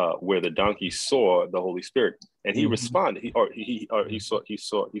 where the donkey saw the Holy Spirit and he responded. He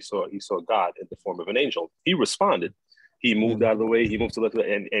saw God in the form of an angel. He responded. He moved out of the way. He moved to the left,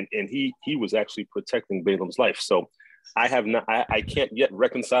 and he was actually protecting Balaam's life. So I can't yet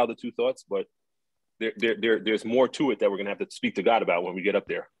reconcile the two thoughts, but there's more to it that we're gonna have to speak to God about when we get up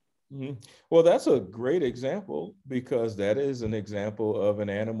there. Well, that's a great example, because that is an example of an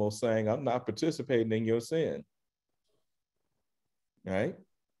animal saying, I'm not participating in your sin. Right?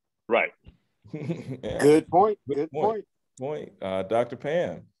 Right. Yeah. Good point. Good point. Dr.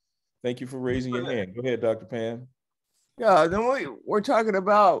 Pam, thank you for raising your hand. Go ahead, Dr. Pam. Yeah, then we're talking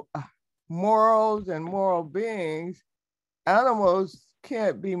about morals and moral beings. Animals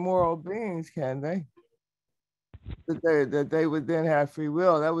can't be moral beings, can they? That they would then have free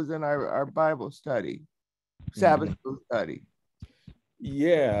will. That was in our Bible study, Sabbath school study.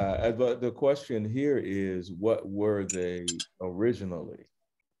 Yeah, but the question here is, what were they originally?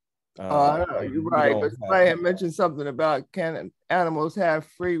 You're right, but somebody had mentioned something about, can animals have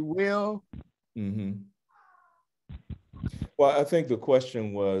free will? Well, I think the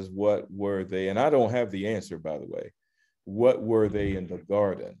question was, what were they? And I don't have the answer, by the way. What were they in the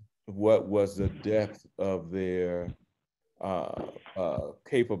garden? What was the depth of their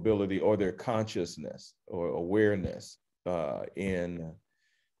capability or their consciousness or awareness in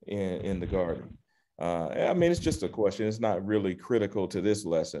the garden? I mean, it's just a question. It's not really critical to this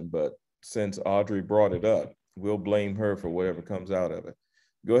lesson, but since Audrey brought it up, we'll blame her for whatever comes out of it.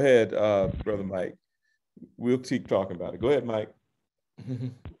 Go ahead, Brother Mike. We'll keep talking about it. Go ahead, Mike.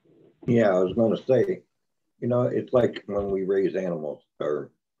 Yeah, I was going to say, you know, it's like when we raise animals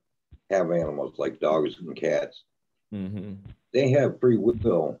or have animals like dogs and cats. They have free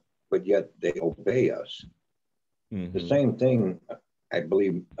will, but yet they obey us. The same thing, I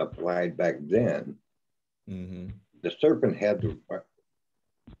believe, applied back then. The serpent had you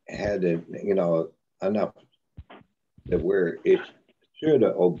know, enough that where it should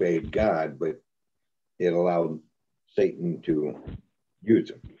have obeyed God, but it allowed Satan to use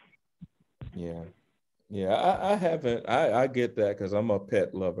him. Yeah, I haven't. I get that because I'm a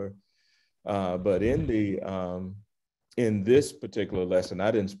pet lover. But in this particular lesson, I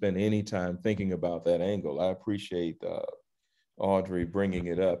didn't spend any time thinking about that angle. I appreciate Audrey bringing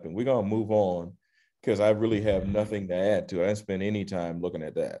it up, and we're gonna move on because I really have nothing to add to it. I didn't spend any time looking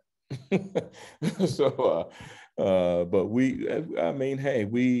at that. So, but I mean, hey,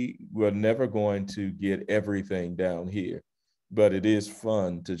 we're never going to get everything down here, but it is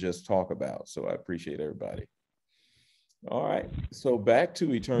fun to just talk about. So I appreciate everybody. All right, so back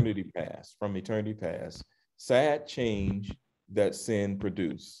to eternity past, from eternity past, sad change that sin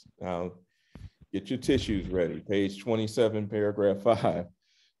produced. Now, get your tissues ready. Page 27, paragraph 5.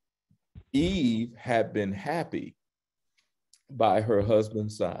 Eve had been happy by her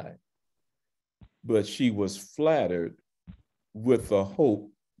husband's side, but she was flattered with the hope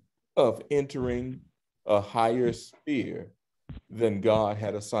of entering a higher sphere than God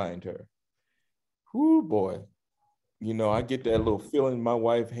had assigned her. Whoo, boy. You know, I get that little feeling. My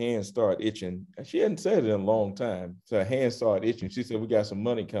wife's hands start itching. She hadn't said it in a long time. So her hands started itching. She said, we got some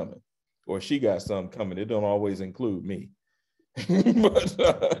money coming, or she got something coming. It don't always include me.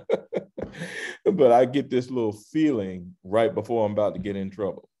 But I get this little feeling right before I'm about to get in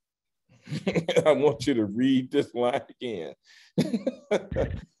trouble. I want you to read this line again.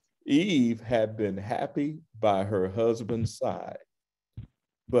 Eve had been happy by her husband's side,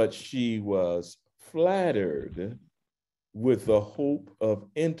 but she was flattered with the hope of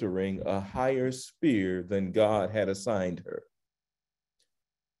entering a higher sphere than God had assigned her.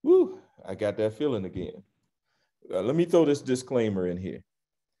 Woo, I got that feeling again. Let me throw this disclaimer in here.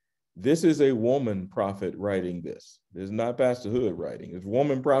 This is a woman prophet writing this. This is not Pastor Hood writing. It's a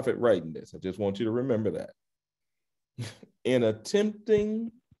woman prophet writing this. I just want you to remember that. In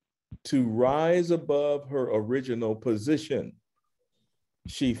attempting to rise above her original position,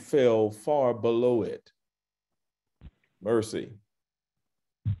 she fell far below it. Mercy.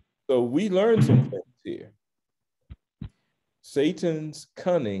 So we learn some things here. Satan's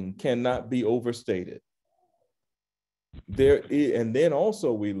cunning cannot be overstated. And then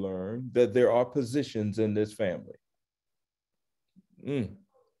also we learn that there are positions in this family. You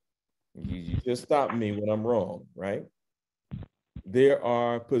just stop me when I'm wrong, right? There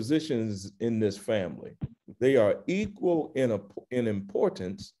are positions in this family. They are equal in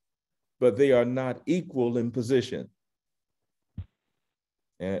importance, but they are not equal in position.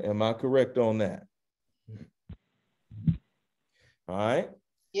 Am I correct on that? All right.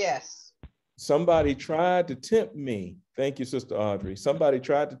 Yes. Somebody tried to tempt me Thank you, Sister Audrey. Somebody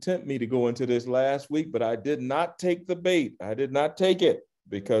tried to tempt me to go into this last week, but I did not take the bait. I did not take it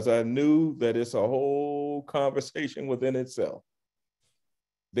because I knew that it's a whole conversation within itself.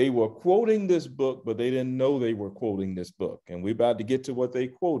 They were quoting this book, but they didn't know they were quoting this book. And we're about to get to what they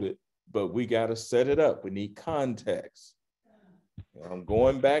quoted, but we got to set it up. We need context. I'm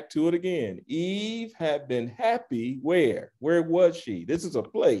going back to it again. Eve had been happy where? Where was she? This is a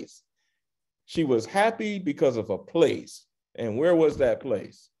place. She was happy because of a place. And where was that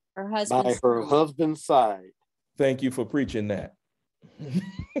place? Her husband. By her husband's side. Thank you for preaching that.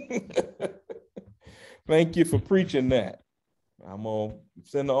 Thank you for preaching that. I'm going to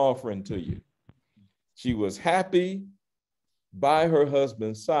send the offering to you. She was happy by her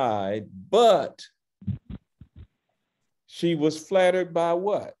husband's side, but she was flattered by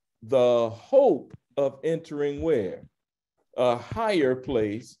what? The hope of entering where? A higher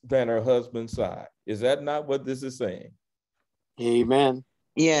place than her husband's side. Is that not what this is saying? Amen.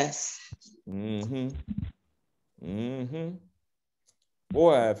 Yes. Mm-hmm. Mm-hmm.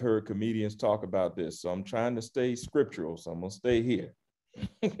 Boy, I've heard comedians talk about this, so I'm trying to stay scriptural, so I'm going to stay here.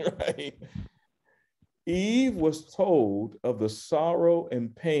 Right? Eve was told of the sorrow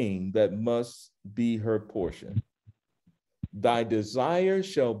and pain that must be her portion. Thy desire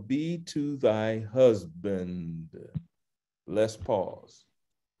shall be to thy husband. Let's pause.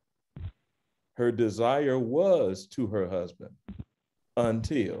 Her desire was to her husband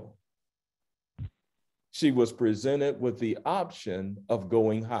until she was presented with the option of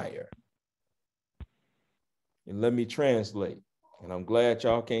going higher. And let me translate. And I'm glad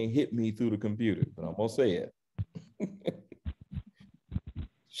y'all can't hit me through the computer, but I'm gonna say it.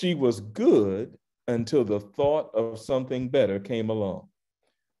 She was good until the thought of something better came along.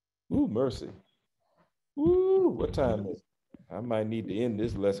 Ooh, mercy. Ooh, what time is it? I might need to end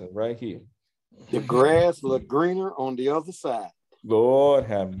this lesson right here. The grass looked greener on the other side. Lord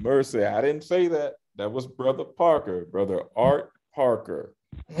have mercy. I didn't say that. That was Brother Parker, Brother Art Parker.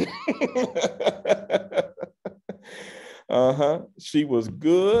 She was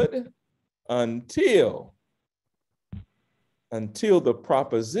good until the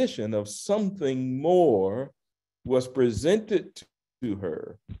proposition of something more was presented to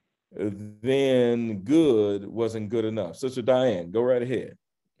her. Then good wasn't good enough. Sister Diane, go right ahead.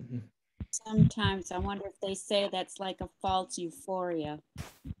 Sometimes I wonder if they say that's like a false euphoria.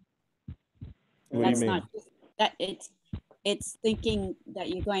 What do you mean? Not that it's thinking that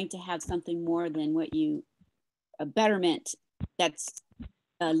you're going to have something more than what you a betterment. That's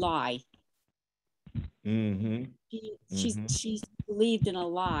a lie. Mm-hmm. She's believed in a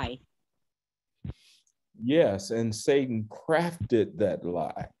lie. Yes, and Satan crafted that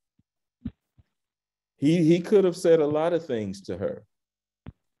lie. He could have said a lot of things to her,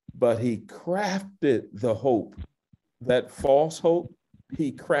 but he crafted the hope, that false hope,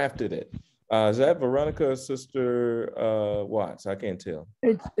 he crafted it. Is that Veronica, Sister Watts? I can't tell.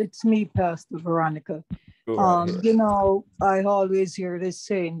 It's me, Pastor Veronica. You know, I always hear this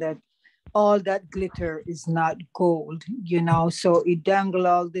saying that all that glitter is not gold, you know, so it dangled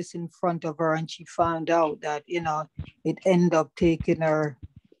all this in front of her and she found out that, you know, it ended up taking her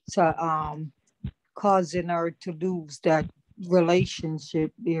to, causing her to lose that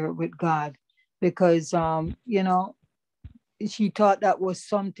relationship there with God because, you know, she thought that was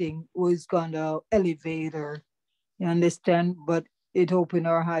something was going to elevate her, you understand? But it opened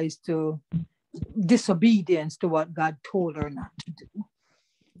her eyes to disobedience to what God told her not to do.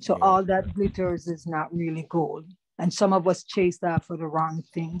 So all that glitters is not really gold. And some of us chase after the wrong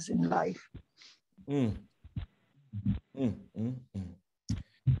things in life.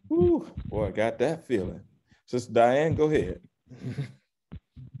 Ooh, boy, I got that feeling. Sister Diane, go ahead.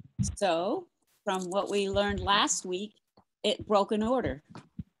 So from what we learned last week, it broke an order.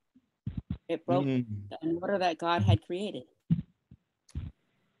 It broke an order that God had created.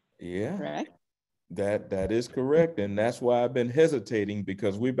 Yeah. Correct? That is correct. And that's why I've been hesitating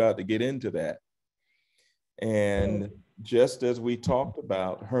because we're about to get into that. And just as we talked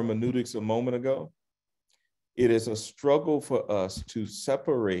about hermeneutics a moment ago, it is a struggle for us to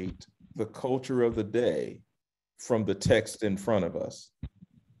separate the culture of the day from the text in front of us.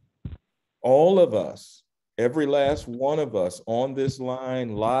 All of us, every last one of us on this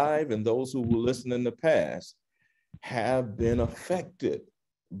line live and those who will listen in the past have been affected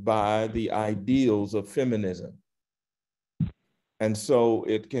by the ideals of feminism. And so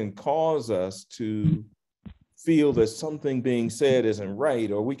it can cause us to feel that something being said isn't right,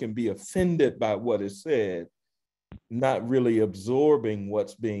 or we can be offended by what is said, not really absorbing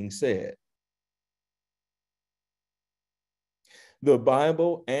what's being said. The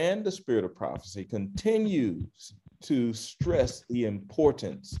Bible and the spirit of prophecy continues to stress the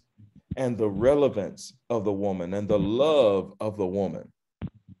importance and the relevance of the woman and the love of the woman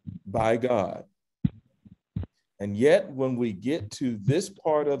by God. And yet, when we get to this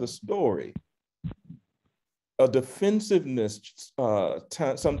part of the story, a defensiveness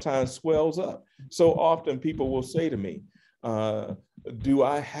sometimes swells up. So often people will say to me, do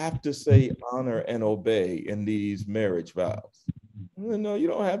I have to say honor and obey in these marriage vows? No, you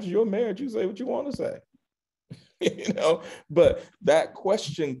don't have to. Your marriage, you say what you want to say. You know, but that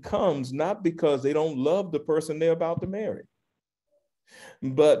question comes not because they don't love the person they're about to marry,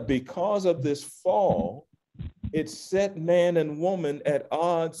 but because of this fall, it set man and woman at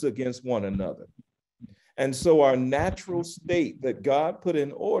odds against one another. And so our natural state that God put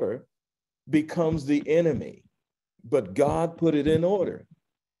in order becomes the enemy, but God put it in order.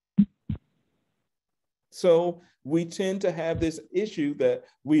 So we tend to have this issue that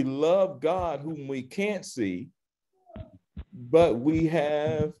we love God whom we can't see, but we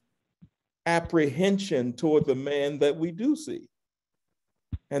have apprehension toward the man that we do see.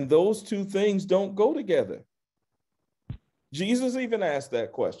 And those two things don't go together. Jesus even asked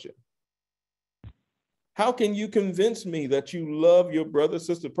that question. How can you convince me that you love your brother,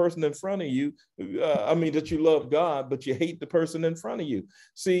 sister, person in front of you? That you love God, but you hate the person in front of you.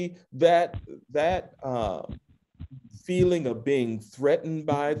 See, that feeling of being threatened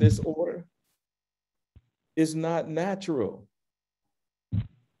by this order is not natural.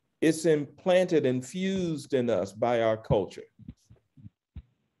 It's implanted, infused in us by our culture.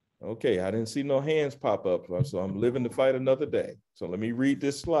 Okay, I didn't see no hands pop up, so I'm living to fight another day. So let me read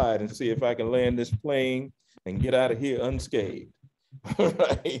this slide and see if I can land this plane and get out of here unscathed.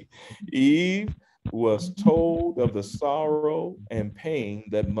 Right? Eve was told of the sorrow and pain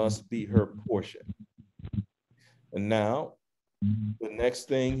that must be her portion. And now, the next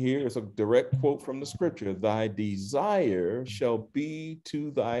thing here is a direct quote from the scripture. Thy desire shall be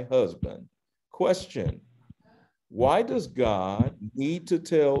to thy husband. Question: why does God need to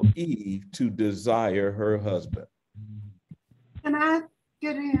tell Eve to desire her husband? Can I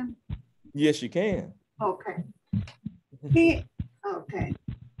get in? Yes, you can. Okay. Okay.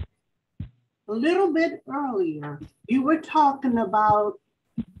 A little bit earlier, you were talking about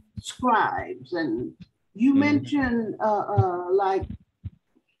scribes, and you mentioned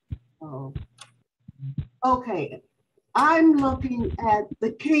okay, I'm looking at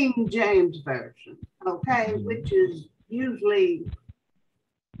the King James Version, okay, which is usually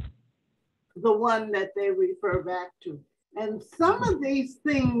the one that they refer back to. And some of these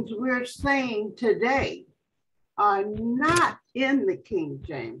things we're saying today are not in the King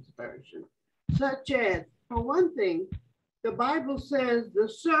James Version, such as, for one thing, the Bible says the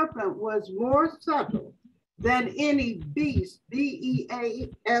serpent was more subtle than any beast,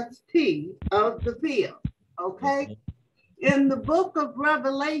 B-E-A-S-T, of the field, okay? In the book of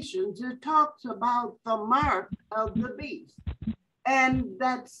Revelations, it talks about the mark of the beast. And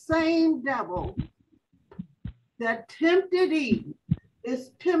that same devil that tempted Eve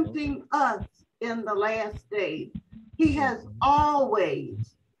is tempting us in the last days. He has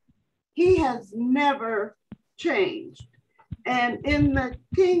never changed. And in the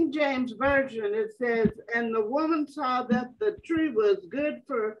King James Version, it says, and the woman saw that the tree was good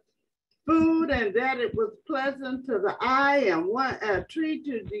for food and that it was pleasant to the eye and a tree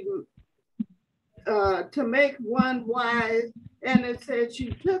to make one wise. And it said she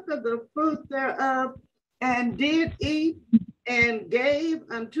took of the fruit thereof and did eat and gave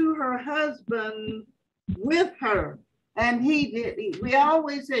unto her husband with her, and he did eat. We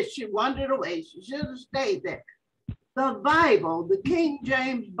always said she wandered away. She should have stayed there. The Bible, the King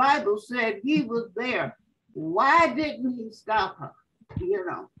James Bible said he was there. Why didn't he stop her? You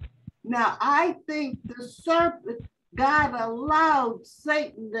know. Now, I think the serpent, God allowed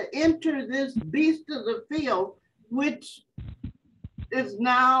Satan to enter this beast of the field, which is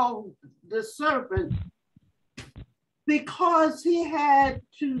now the serpent, because he had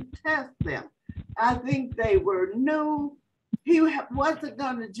to test them. I think they were new. He wasn't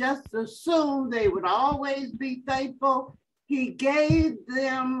going to just assume they would always be faithful. He gave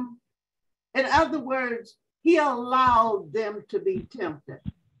them, in other words, he allowed them to be tempted.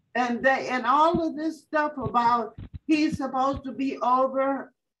 And all of this stuff about he's supposed to be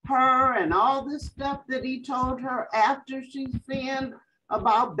over her and all this stuff that he told her after she sinned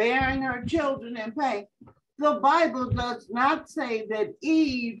about bearing her children in pain. The Bible does not say that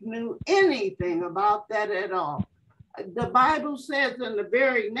Eve knew anything about that at all. The Bible says in the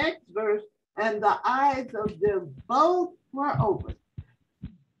very next verse, and the eyes of them both were open.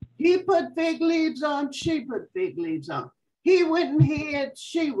 He put fig leaves on, she put fig leaves on. He went and hid,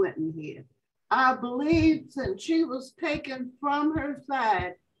 she went and hid. I believe since she was taken from her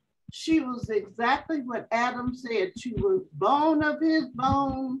side, she was exactly what Adam said. She was bone of his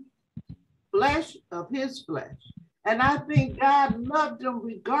bone, flesh of his flesh. And I think God loved them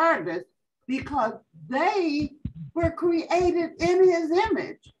regardless, because they were created in his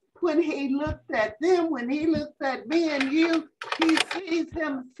image. When he looked at them, when he looks at me and you, he sees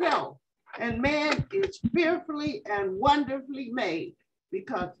himself. And man is fearfully and wonderfully made,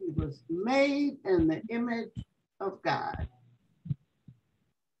 because he was made in the image of God.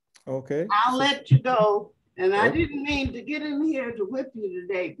 Okay. I'll let you go. And I didn't mean to get in here to whip you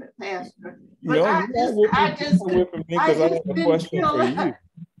today, Pastor. But no, I just whipping me because I have a question for you.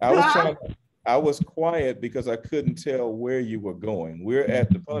 I was quiet because I couldn't tell where you were going. We're at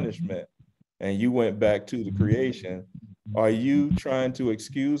the punishment, and you went back to the creation. Are you trying to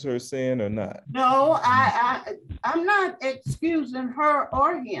excuse her sin or not? No, I'm not excusing her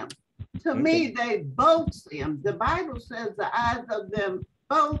or him. To me, they both sinned. The Bible says the eyes of them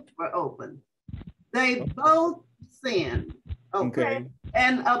both were open. They both sinned. Okay.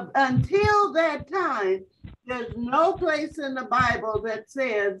 And until that time, there's no place in the Bible that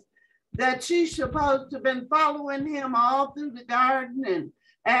says that she's supposed to have been following him all through the garden and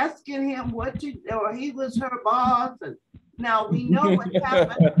asking him what you, or he was her boss. And now we know what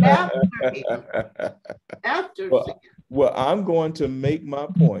happened after sin. Well, I'm going to make my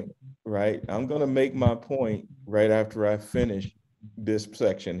point, right? I'm going to make my point right after I finish this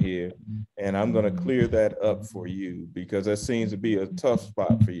section here, and I'm going to clear that up for you, because that seems to be a tough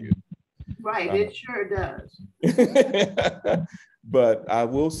spot for you. Right, it sure does. But I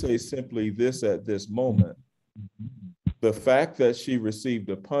will say simply this at this moment: the fact that she received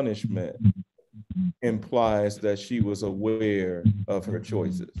a punishment implies that she was aware of her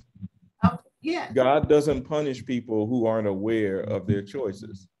choices. Yeah. God doesn't punish people who aren't aware of their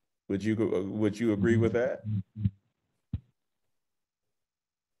choices. Would you agree with that?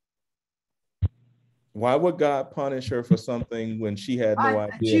 Why would God punish her for something when she had no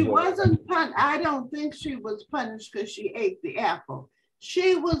idea? She wasn't punished. I don't think she was punished because she ate the apple.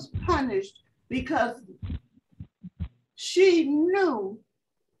 She was punished because she knew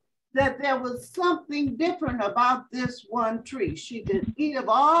that there was something different about this one tree. She could eat of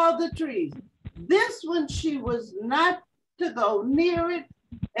all the trees. This one, she was not to go near it.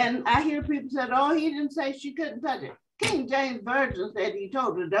 And I hear people say, oh, he didn't say she couldn't touch it. King James Version said he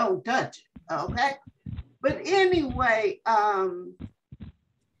told her don't touch it, okay? But anyway,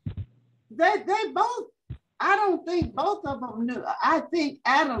 they both, I don't think both of them knew. I think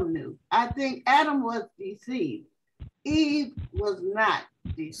Adam knew. I think Adam was deceived. Eve was not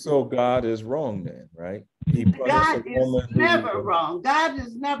deceived. So God is wrong then, right? God is never wrong. God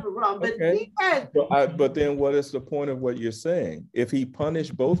is never wrong. But he has. But then what is the point of what you're saying? If he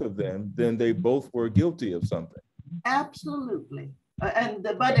punished both of them, then they both were guilty of something. Absolutely.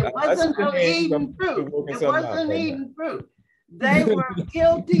 But it wasn't eating fruit. It wasn't eating fruit. They were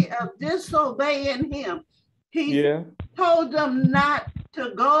guilty of disobeying him. He told them not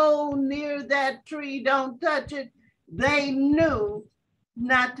to go near that tree, don't touch it. They knew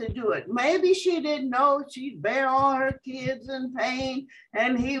not to do it. Maybe she didn't know she'd bear all her kids in pain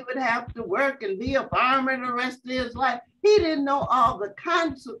and he would have to work and be a farmer the rest of his life. He didn't know all the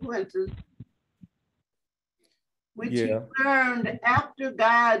consequences, which he learned after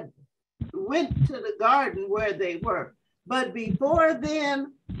God went to the garden where they were. But before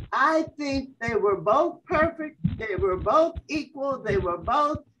then, I think they were both perfect. They were both equal. They were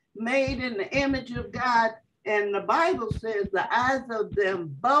both made in the image of God. And the Bible says the eyes of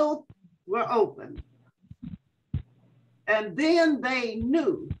them both were open. And then they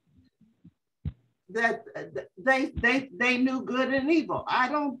knew that they knew good and evil. I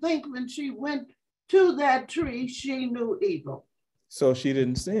don't think when she went to that tree, she knew evil. So she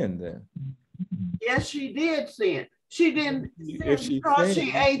didn't sin then? Yes, she did sin. She didn't sin because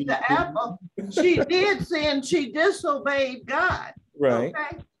she ate the apple. She did sin. She disobeyed God. Right.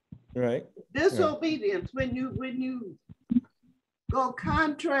 Okay? Right. Disobedience, when you go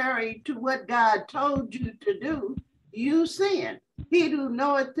contrary to what God told you to do, you sin. He who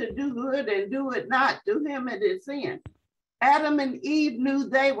knoweth to do good and do it not, to him it is sin. Adam and Eve knew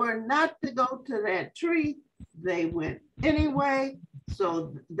they were not to go to that tree. They went anyway,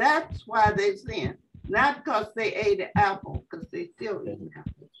 so that's why they sinned. Not because they ate an apple, because they still eat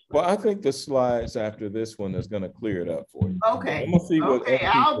apples. Well, I think the slides after this one is going to clear it up for you. Okay. I'm gonna see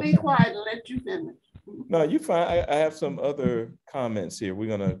I'll be quiet and let you finish. No, you're fine. I have some other comments here.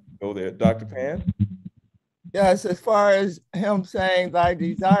 We're going to go there. Dr. Pan? Yes, as far as him saying thy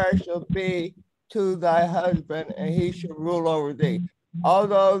desire shall be to thy husband and he shall rule over thee.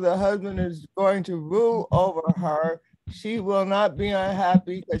 although the husband is going to rule over her, she will not be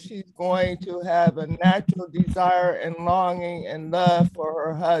unhappy because she's going to have a natural desire and longing and love for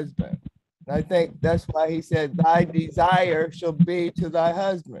her husband. And I think that's why he said, thy desire shall be to thy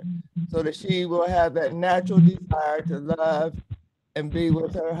husband, so that she will have that natural desire to love and be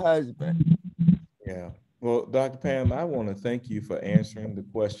with her husband. Yeah. Well, Dr. Pam, I want to thank you for answering the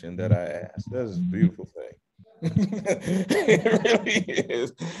question that I asked. That is a beautiful thing. It really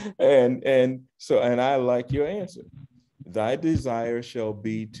is. And I like your answer. Thy desire shall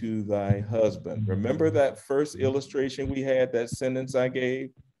be to thy husband. Remember that first illustration we had, that sentence I gave,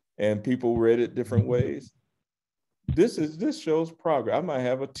 and people read it different ways? This shows progress. I might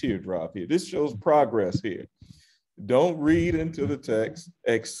have a teardrop here. This shows progress here. Don't read into the text,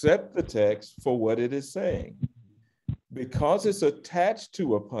 accept the text for what it is saying. Because it's attached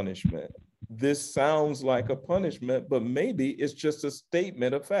to a punishment, this sounds like a punishment, but maybe it's just a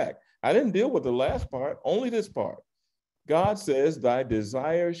statement of fact. I didn't deal with the last part, only this part. God says, thy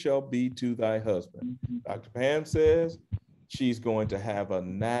desire shall be to thy husband. Dr. Pam says she's going to have a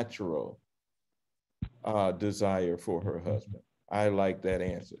natural desire for her husband. I like that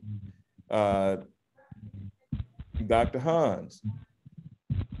answer. Dr. Hans.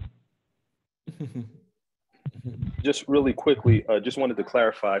 Just really quickly, just wanted to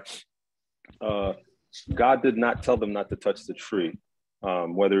clarify, God did not tell them not to touch the tree.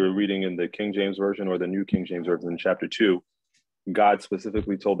 Whether you're reading in the King James Version or the New King James Version in chapter 2, God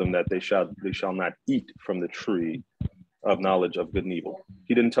specifically told them that they shall not eat from the tree of knowledge of good and evil.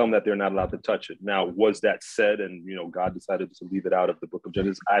 He didn't tell them that they're not allowed to touch it. Now, was that said and God decided to leave it out of the book of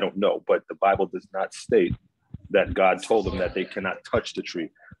Genesis? I don't know, but the Bible does not state that God told them that they cannot touch the tree.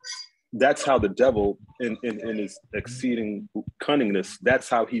 That's how the devil, in his exceeding cunningness, that's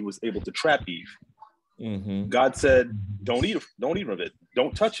how he was able to trap Eve. Mm-hmm. God said, don't eat of it.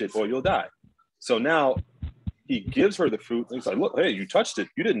 Don't touch it or you'll die. So now he gives her the fruit. And he's like, look, hey, you touched it.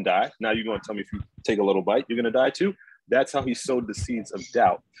 You didn't die. Now you're going to tell me if you take a little bite, you're going to die too. That's how he sowed the seeds of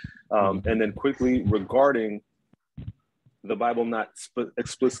doubt. And then quickly, regarding the Bible not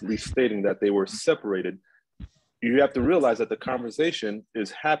explicitly stating that they were separated, you have to realize that the conversation is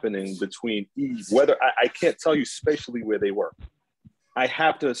happening between Eve, whether I can't tell you spatially where they were. I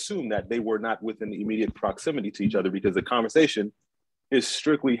have to assume that they were not within immediate proximity to each other because the conversation is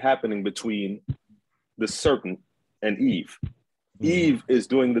strictly happening between the serpent and Eve. Eve is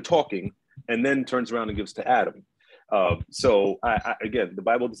doing the talking and then turns around and gives to Adam. So again, the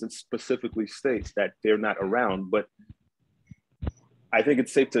Bible doesn't specifically state that they're not around, but I think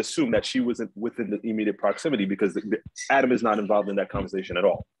it's safe to assume that she wasn't within the immediate proximity because Adam is not involved in that conversation at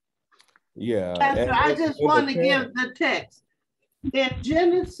all. Yeah. Pastor, I just want to give the text. In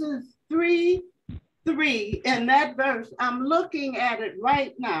Genesis 3:3, in that verse, I'm looking at it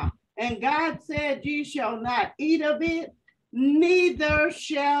right now. And God said, ye shall not eat of it, neither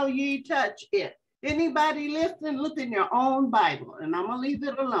shall ye touch it. Anybody listening, look in your own Bible, and I'm going to leave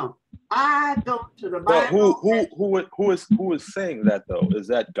it alone. I go to the Bible. Who is saying that though? Is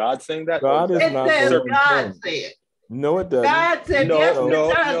that God saying that? God is not. It says God said. No, it doesn't. God said, no, yes,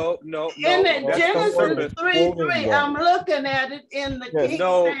 no. In Genesis 3:3, I'm looking at it in the King James.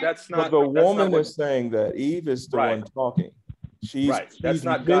 No, that's not. But the woman is saying that Eve is the one talking. She's That's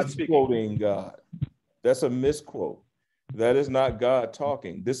not God speaking. Misquoting God. That's a misquote. That is not God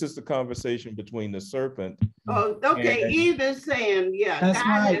talking. This is the conversation between the serpent. Oh, okay. Eve is saying, that's God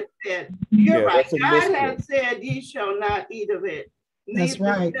right. has said, you're right. God has said, ye shall not eat of it. That's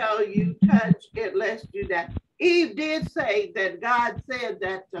right. Shall you touch it lest you die. Eve did say that God said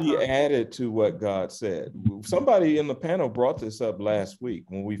that to her. He added to what God said. Somebody in the panel brought this up last week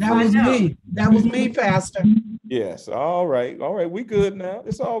when we. That was me. That was me, Pastor. Yes. All right. All right. We good now.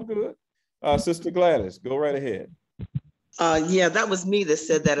 It's all good. Sister Gladys, go right ahead. Yeah, that was me that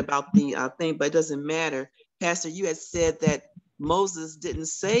said that about the thing, but it doesn't matter. Pastor, you had said that Moses didn't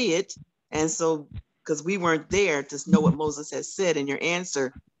say it. And so, because we weren't there to know what Moses had said, and your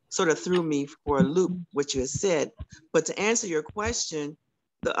answer sort of threw me for a loop, what you had said. But to answer your question,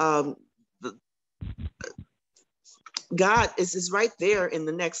 God is right there in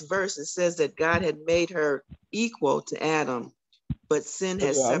the next verse. It says that God had made her equal to Adam, but sin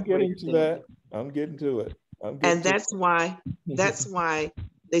has separated them. I'm getting to it. And that's why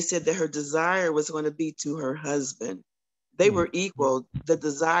they said that her desire was going to be to her husband. They were equal. The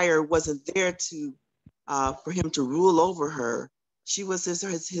desire wasn't there to for him to rule over her. She was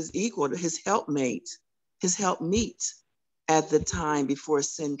his equal, his helpmate, his helpmeet at the time before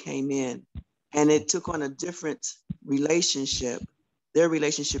sin came in. And it took on a different relationship. Their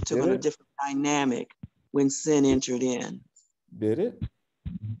relationship took on a different dynamic when sin entered in. Did it?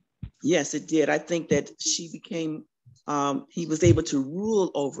 Yes, it did. I think that she became, he was able to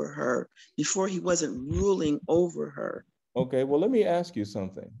rule over her. Before, he wasn't ruling over her. Okay, well, let me ask you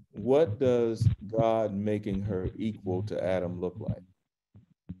something. What does God making her equal to Adam look like?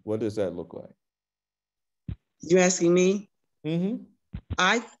 What does that look like? You're asking me? Mm-hmm.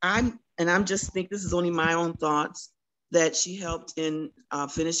 I'm just think this is only my own thoughts, that she helped in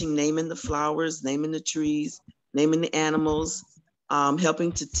finishing naming the flowers, naming the trees, naming the animals,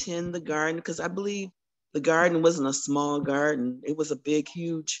 helping to tend the garden, because I believe the garden wasn't a small garden. It was a big,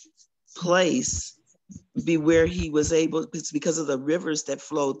 huge place, be where he was able, it's because of the rivers that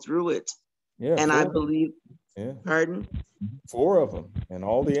flowed through it. Yeah, and I believe, pardon? 4 of them, and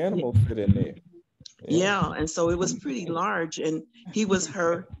all the animals fit in there. Yeah, and so it was pretty large, and she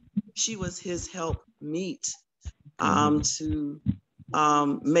was his help meet to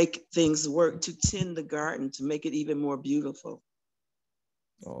make things work, to tend the garden, to make it even more beautiful.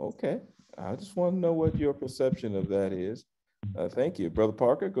 Okay, I just want to know what your perception of that is. Thank you. Brother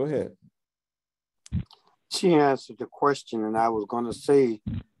Parker, go ahead. She answered the question, and I was going to say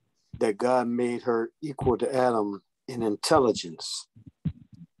that God made her equal to Adam in intelligence.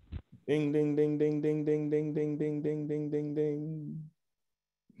 Ding, ding, ding, ding, ding, ding, ding, ding, ding, ding, ding, ding, ding.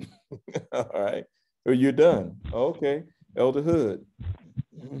 All right. So you're done. Okay. Elder Hood.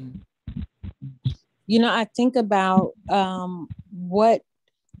 You know, I think about what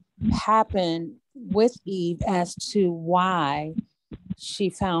happened with Eve as to why she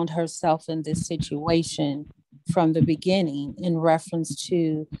found herself in this situation from the beginning, in reference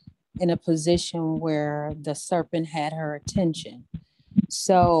to in a position where the serpent had her attention.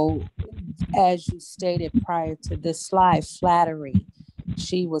 So as you stated prior to this slide, flattery,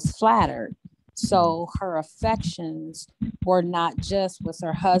 she was flattered. So her affections were not just with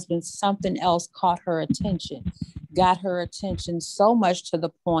her husband, something else caught her attention, got her attention so much to the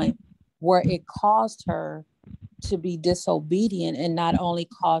point where it caused her to be disobedient, and not only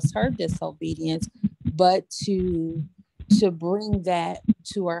caused her disobedience, but to bring that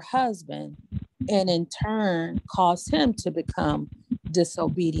to her husband, and in turn cause him to become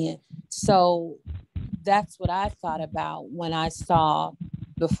disobedient. So that's what I thought about when I saw,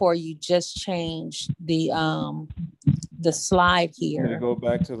 before you just changed the slide here. To go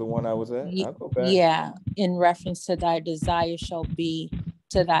back to the one I was at? I'll go back. Yeah, in reference to thy desire shall be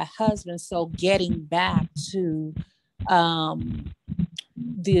to thy husband. So getting back to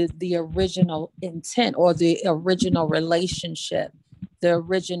the original intent, or the original relationship, the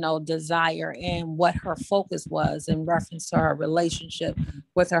original desire, and what her focus was in reference to her relationship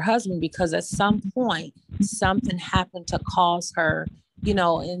with her husband, because at some point something happened to cause her, you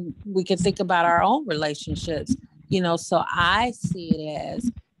know, and we can think about our own relationships, you know, so I see it as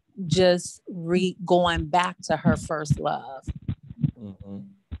just going back to her first love. Mm-hmm.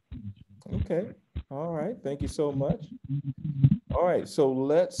 Okay. All right. Thank you so much. All right. So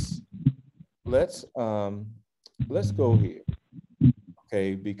let's go here.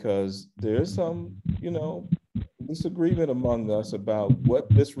 Okay, because there's some, you know, disagreement among us about what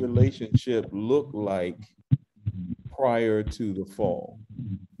this relationship looked like prior to the fall.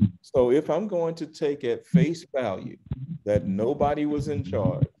 So if I'm going to take at face value that nobody was in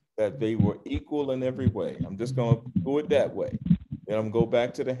charge, that they were equal in every way, I'm just going to do it that way. Then I'm going to go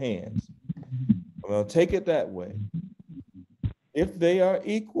back to the hands. I'm going to take it that way. If they are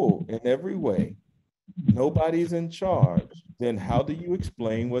equal in every way, nobody's in charge, then how do you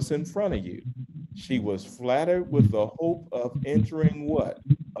explain what's in front of you? She was flattered with the hope of entering what?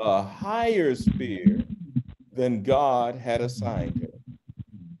 A higher sphere than God had assigned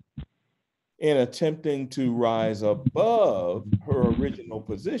her. In attempting to rise above her original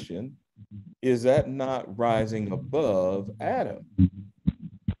position, is that not rising above Adam?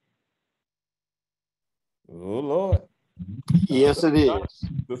 Oh, Lord. Yes, it is.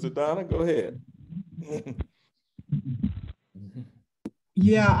 Sister Donna, go ahead.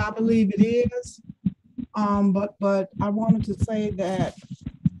 Yeah, I believe it is. But I wanted to say that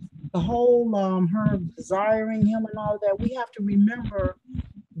the whole her desiring him and all that, we have to remember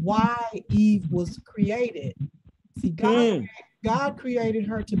why Eve was created. See, God created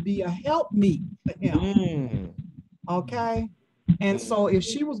her to be a helpmeet for him. Okay? And so if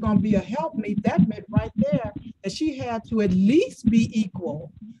she was going to be a helpmeet, that meant right there that she had to at least be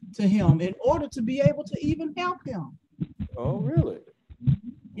equal to him in order to be able to even help him. Oh, really?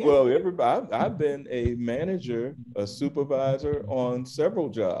 Yeah. Well, everybody, I've been a manager, a supervisor on several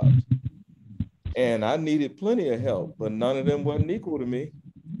jobs, and I needed plenty of help, but none of them wasn't equal to me.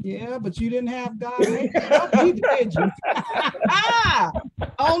 Yeah, but you didn't have God make it up either, did you?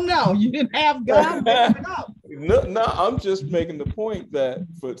 Oh no, you didn't have God make it up. No, I'm just making the point that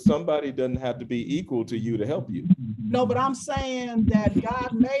for somebody doesn't have to be equal to you to help you. No, but I'm saying that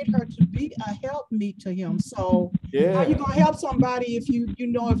God made her to be a helpmeet to him. So yeah, how you gonna help somebody if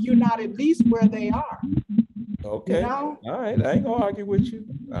if you're not at least where they are? Okay. You know? All right. I ain't gonna argue with you.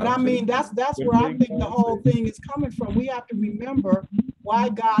 But I mean, that's where I think the whole thing is coming from. We have to remember why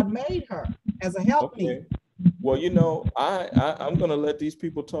God made her as a helpmeet. Okay. Well, you know, I'm going to let these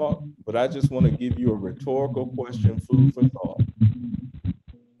people talk, but I just want to give you a rhetorical question, food for thought.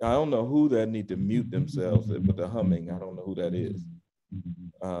 I don't know who that need to mute themselves with the humming. I don't know who that is.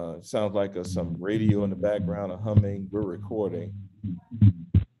 Sounds like some radio in the background, a humming. We're recording.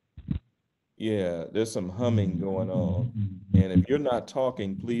 Yeah, there's some humming going on. And if you're not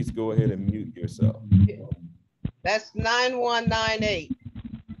talking, please go ahead and mute yourself. That's 9198.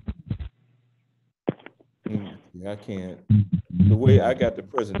 I can't. The way I got the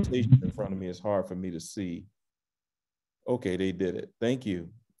presentation in front of me, it's hard for me to see. Okay, they did it. Thank you.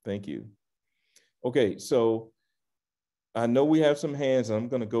 Thank you. Okay, so I know we have some hands. I'm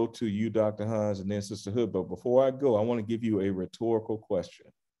going to go to you, Dr. Hans, and then Sister Hood. But before I go, I want to give you a rhetorical question.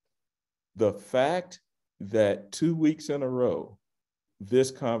 The fact that 2 weeks in a row, this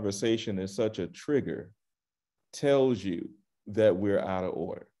conversation is such a trigger tells you that we're out of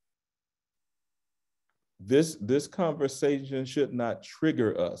order. This conversation should not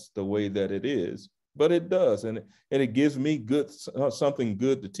trigger us the way that it is, but it does, and it gives me something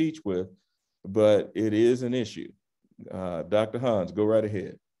good to teach with, but it is an issue. Dr. Hans, go right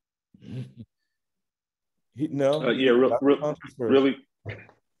ahead.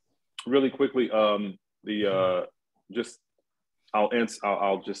 Really quickly. I'll just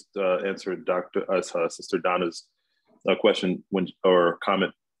answer Sister Donna's question or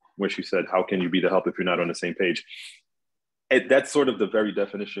comment when she said, how can you be the help if you're not on the same page? That's sort of the very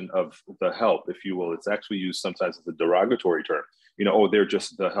definition of the help, if you will. It's actually used sometimes as a derogatory term. You know, oh, they're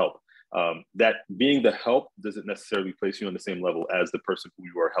just the help. That being the help doesn't necessarily place you on the same level as the person who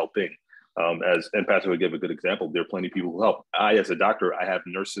you are helping. And Pastor would give a good example. There are plenty of people who help. As a doctor, I have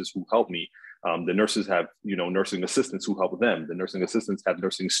nurses who help me. The nurses have, nursing assistants who help them. The nursing assistants have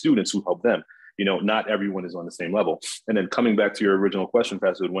nursing students who help them. Not everyone is on the same level. And then coming back to your original question,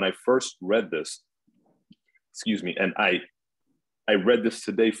 Pastor, when I first read this, and I read this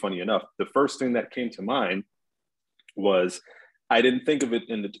today, funny enough, the first thing that came to mind was, I didn't think of it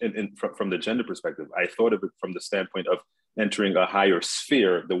from the gender perspective. I thought of it from the standpoint of entering a higher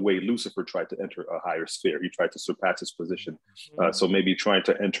sphere, the way Lucifer tried to enter a higher sphere. He tried to surpass his position. So maybe trying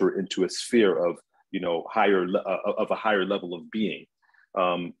to enter into a sphere of, a higher level of being.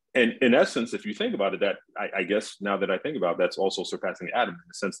 And in essence, if you think about it, that I guess now that I think about it, that's also surpassing Adam, in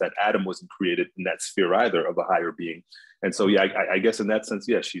the sense that Adam wasn't created in that sphere either of a higher being. And so, yeah, I guess in that sense,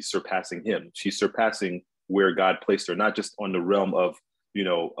 yeah, she's surpassing him. She's surpassing where God placed her, not just on the realm of,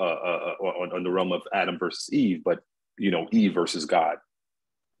 on the realm of Adam versus Eve, but, Eve versus God.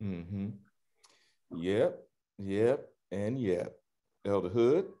 Mm-hmm. Yep. And yep. Elder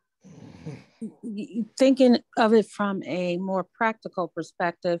Hood. Thinking of it from a more practical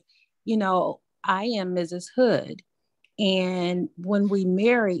perspective, I am Mrs. Hood. And when we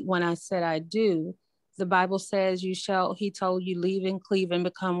married, when I said I do, the Bible says he told you, leave and cleave and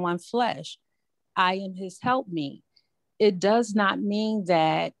become one flesh. I am his helpmeet. It does not mean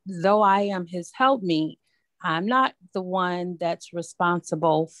that though I am his helpmeet, I'm not the one that's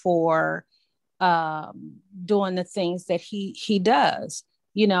responsible for doing the things that he does.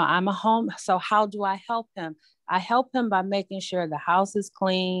 I'm a home. So how do I help him? I help him by making sure the house is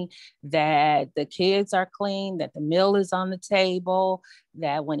clean, that the kids are clean, that the meal is on the table,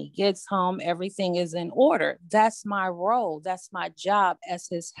 that when he gets home, everything is in order. That's my role. That's my job as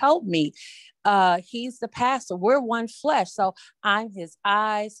his helpmeet. He's the pastor. We're one flesh. So I'm his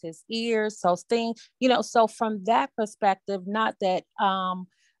eyes, his ears. So so from that perspective, not that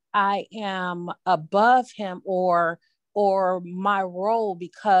I am above him or my role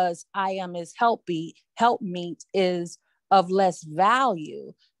because I am his helpmeet is of less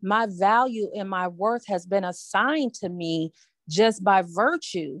value. My value and my worth has been assigned to me just by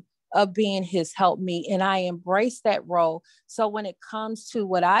virtue of being his helpmeet, and I embrace that role. So when it comes to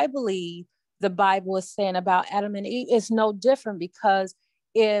what I believe the Bible is saying about Adam and Eve, it's no different, because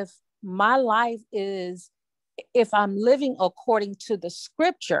if I'm living according to the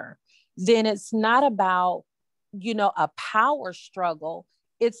scripture, then it's not about a power struggle.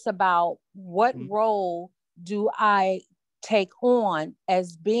 It's about what role do I take on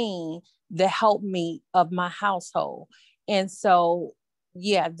as being the helpmeet of my household. And so,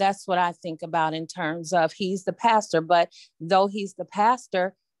 yeah, that's what I think about in terms of he's the pastor. But though he's the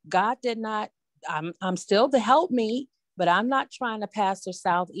pastor, God did not I'm still the helpmeet, but I'm not trying to pastor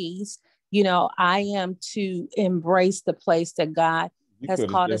Southeast. You know, I am to embrace the place that God has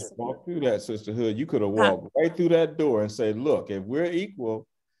called us. Walked through that, sisterhood. You could have walked right through that door and said, look, if we're equal,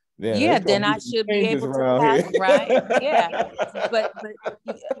 then I should be able to pass, right? Yeah. But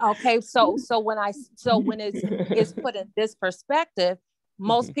okay, so when it's put in this perspective,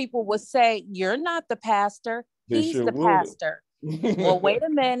 most people would say, you're not the pastor, he's the pastor. Well, wait a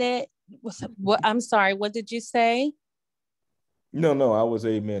minute. I'm sorry, what did you say? No, I was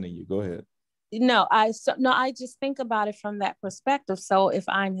amening you. Go ahead. No, I just think about it from that perspective. So if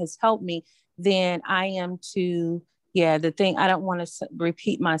I'm his helpmeet, then I am to, the thing, I don't want to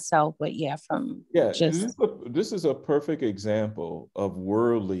repeat myself, but this is a perfect example of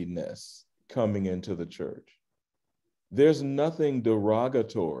worldliness coming into the church. There's nothing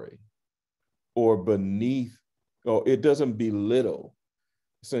derogatory or beneath, or it doesn't belittle,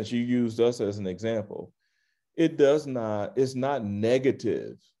 since you used us as an example. It's not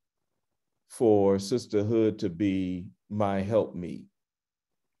negative for sisterhood to be my helpmeet.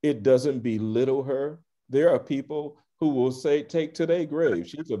 It doesn't belittle her. There are people who will say, take to their grave,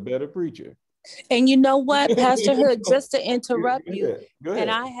 she's a better preacher. And you know what, Pastor Hood, just to interrupt you, Go ahead.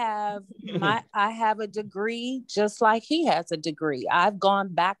 and I have a degree just like he has a degree. I've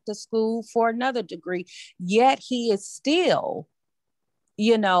gone back to school for another degree, yet he is still,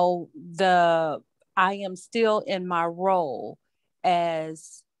 I am still in my role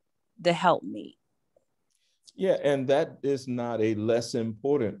as the helpmeet. Yeah, and that is not a less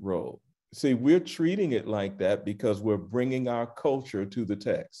important role. See, we're treating it like that because we're bringing our culture to the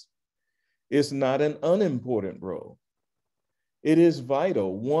text. It's not an unimportant role. It is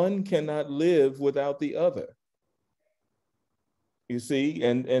vital. One cannot live without the other. You see,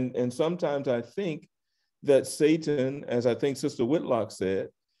 and sometimes I think that Satan, as I think Sister Whitlock said,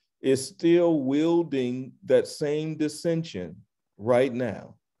 is still wielding that same dissension right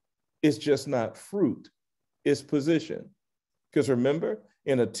now. It's just not fruit, it's position. Because remember,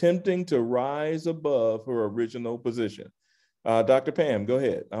 in attempting to rise above her original position. Dr. Pam, go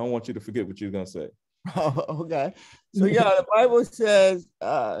ahead. I don't want you to forget what you're going to say. Oh, okay. So the Bible says,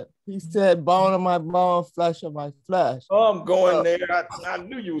 he said, bone of my bone, flesh of my flesh. Oh, I'm going there. I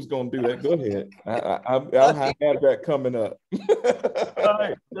knew you was going to do that. Go ahead. I'll have that coming up.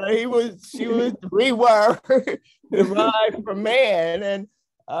 Right. We were derived from man. And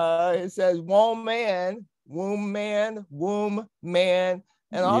it says womb man, womb man.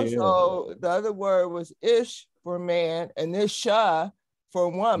 And also the other word was ish for man and isha for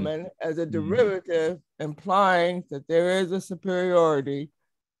woman as a derivative, implying that there is a superiority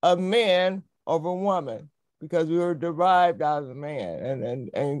of man over woman because we were derived out of the man.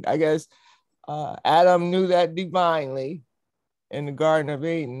 And I guess Adam knew that divinely in the Garden of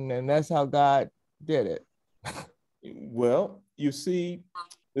Eden, and that's how God did it. Well, you see,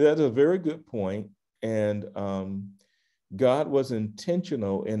 that's a very good point. And God was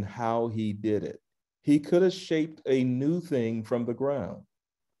intentional in how he did it. He could have shaped a new thing from the ground,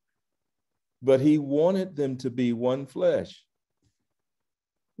 but he wanted them to be one flesh.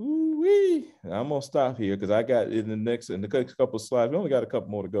 Ooh-wee. I'm gonna stop here because I got in the next couple of slides. We only got a couple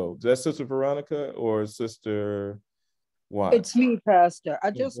more to go. Is that Sister Veronica or Sister Watts? It's me, Pastor. I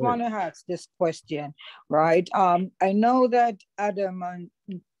just want to ask this question, right? I know that Adam and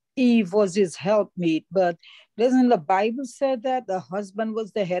Eve was his helpmeet, but doesn't the Bible say that the husband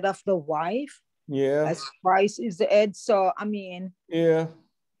was the head of the wife? Yeah. As Christ is the head. So, I mean, yeah.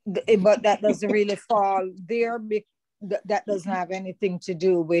 But that doesn't really fall there. That doesn't have anything to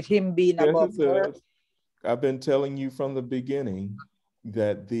do with him being above her. I've been telling you from the beginning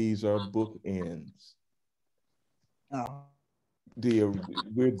that these are bookends. Oh.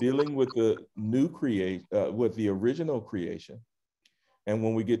 We're dealing with the new with the original creation. And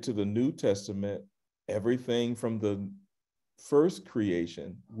when we get to the New Testament, everything from the first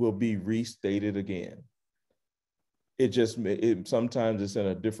creation will be restated again. Sometimes it's in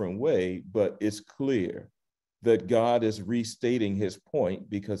a different way, but it's clear that God is restating his point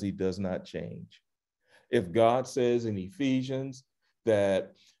because he does not change. If God says in Ephesians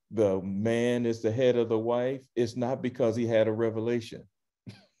that the man is the head of the wife, it's not because he had a revelation.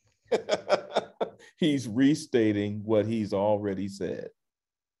 He's restating what he's already said.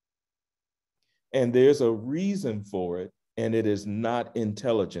 And there's a reason for it, and it is not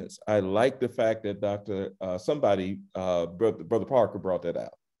intelligence. I like the fact that Brother Parker brought that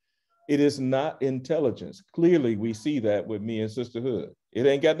out. It is not intelligence. Clearly, we see that with me and Sisterhood. It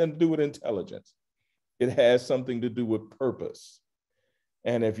ain't got nothing to do with intelligence. It has something to do with purpose.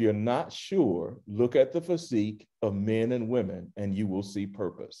 And if you're not sure, look at the physique of men and women, and you will see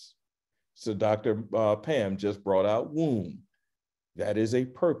purpose. So Dr. Pam just brought out womb. That is a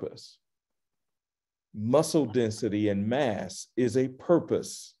purpose. Muscle density and mass is a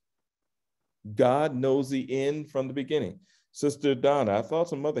purpose. God knows the end from the beginning. Sister Donna, I thought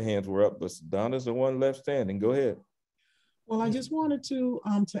some other hands were up, but Donna's the one left standing. Go ahead. Well, I just wanted to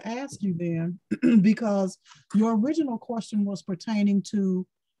ask you then, because your original question was pertaining to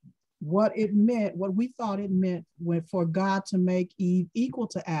what it meant, what we thought it meant for God to make Eve equal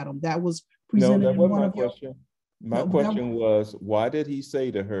to Adam. That was presented. No, that wasn't my question. My question was, why did he say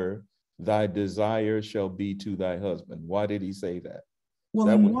to her, thy desire shall be to thy husband? Why did he say that? Well,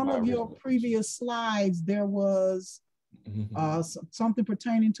 in one of your previous slides, there was something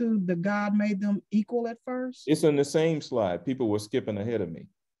pertaining to the God made them equul at first. It's in the same slide. People were skipping ahead of me.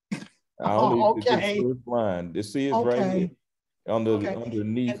 I only did the first line. You see, it's right here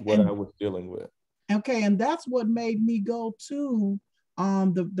underneath what I was dealing with. Okay, and that's what made me go to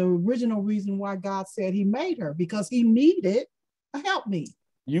the original reason why God said he made her, because he needed a helpmeet.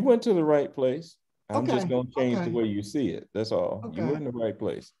 You went to the right place. I'm just going to change the way you see it. That's all. You were in the right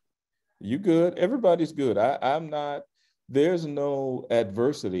place. You good. Everybody's good. I'm not, there's no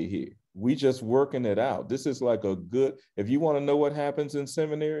adversity here. We just working it out. This is like a good, if you want to know what happens in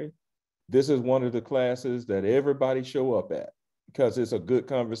seminary, this is one of the classes that everybody show up at because it's a good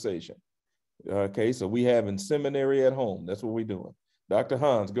conversation. Okay, so we having seminary at home. That's what we're doing. Dr.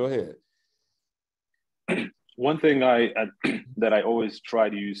 Hans, go ahead. One thing that I always try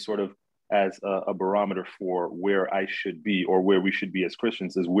to use sort of as a barometer for where I should be or where we should be as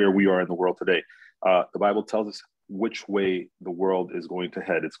Christians is where we are in the world today. The Bible tells us which way the world is going to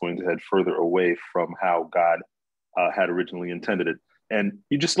head. It's going to head further away from how God had originally intended it. And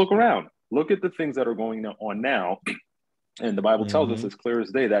you just look around, look at the things that are going on now. And the Bible tells us as clear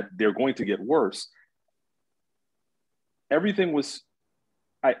as day that they're going to get worse. Everything was,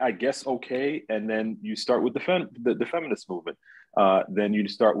 I guess, okay. And then you start with the feminist movement. Then you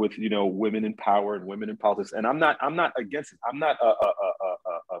start with, women in power and women in politics. And I'm not against it. I'm not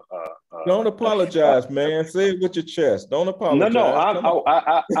don't apologize, man. Say it with your chest. Don't apologize. No,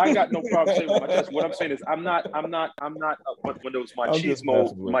 I got no problem saying it with my chest. What I'm saying is I'm not one of those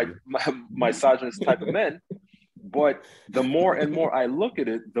machismo, my misogynist type of men. But the more and more I look at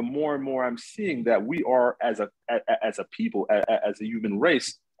it, the more and more I'm seeing that we are as a people, as a human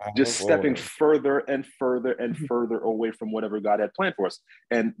race, just stepping further and further and further away from whatever God had planned for us.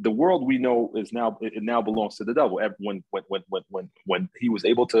 And the world we know now belongs to the devil. When he was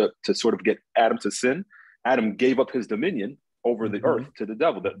able to sort of get Adam to sin, Adam gave up his dominion over the earth to the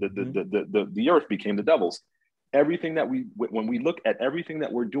devil. The earth became the devil's. Everything that when we look at everything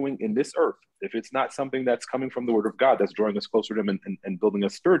that we're doing in this earth, if it's not something that's coming from the word of God, that's drawing us closer to him and building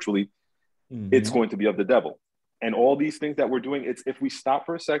us spiritually, it's going to be of the devil. And all these things that we're doing, it's if we stop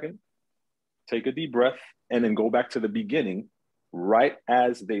for a second, take a deep breath, and then go back to the beginning, right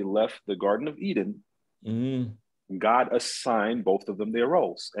as they left the Garden of Eden, God assigned both of them their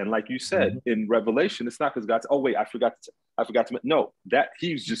roles. And like you said, in Revelation, it's not because God's, oh wait, I forgot to, no, that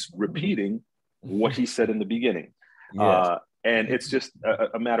he's just repeating what he said in the beginning. Yes. And it's just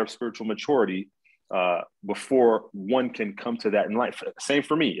a matter of spiritual maturity before one can come to that in life. Same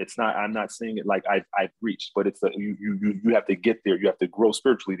for me. It's not, I'm not saying it like I've reached, but it's that you have to get there. You have to grow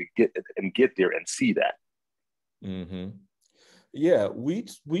spiritually to get there and see that. Yeah,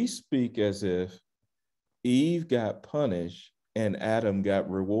 we speak as if Eve got punished and Adam got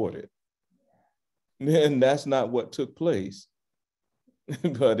rewarded. And that's not what took place.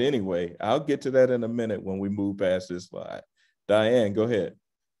 But anyway, I'll get to that in a minute when we move past this slide. Diane, go ahead.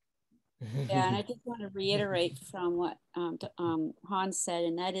 Yeah, and I just want to reiterate from what Hans said,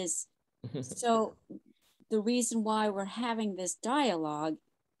 and that is, so the reason why we're having this dialogue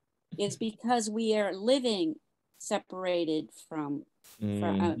is because we are living separated from the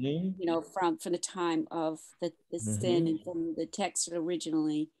time of the sin and from the text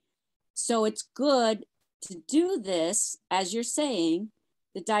originally. So it's good to do this, as you're saying,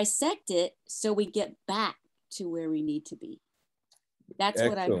 to dissect it so we get back to where we need to be. That's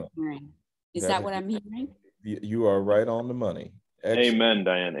what I'm hearing. Is that what I'm hearing? You are right on the money. Excellent. Amen,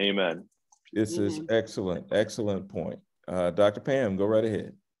 Diane. Amen. This is excellent point. Dr. Pam, go right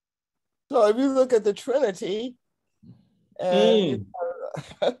ahead. So if you look at the Trinity, and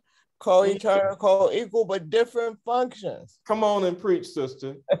co-eternal, co-equal, but different functions. Come on and preach,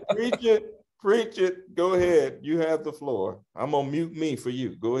 sister. Preach it. Preach it. Go ahead. You have the floor. I'm gonna mute me for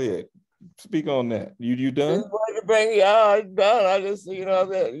you. Go ahead. Speak on that. You done? I'm done. I just you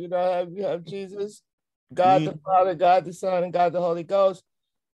have Jesus, God the Father, God the Son, and God the Holy Ghost,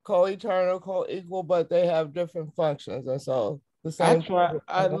 co-eternal, co-equal, but they have different functions. And so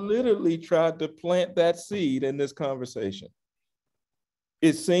I literally tried to plant that seed in this conversation.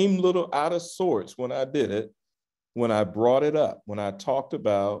 It seemed a little out of sorts when I did it, when I brought it up, when I talked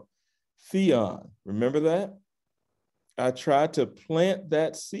about Theon. Remember that? I tried to plant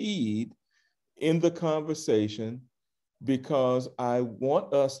that seed in the conversation because I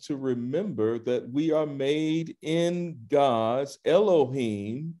want us to remember that we are made in God's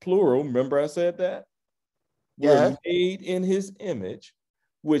Elohim, plural. Remember I said that? We're made in his image,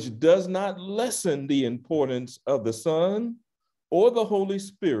 which does not lessen the importance of the Son or the Holy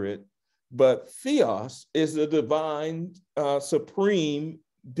Spirit, but Theos is the divine, supreme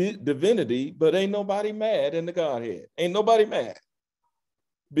divinity, but ain't nobody mad in the Godhead. Ain't nobody mad.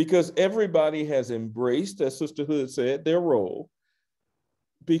 Because everybody has embraced, as Sister Hood said, their role,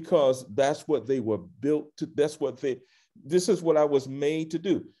 because that's what they were built to, this is what I was made to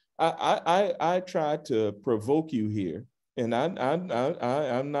do. I tried to provoke you here, and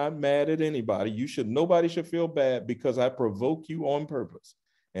I'm not mad at anybody. Nobody should feel bad because I provoke you on purpose.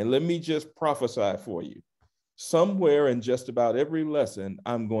 And let me just prophesy for you. Somewhere in just about every lesson,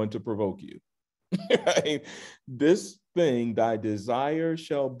 I'm going to provoke you. Right? This thing, thy desire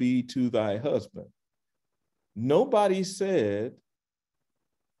shall be to thy husband. Nobody said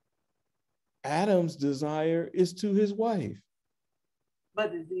Adam's desire is to his wife.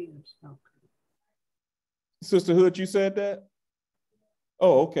 But it is. Okay. Sister Hood, you said that?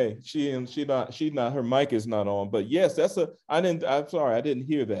 Oh, okay. She not, her mic is not on. But yes, I'm sorry, I didn't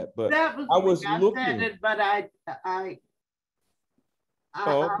hear that. But I was looking. I said it, but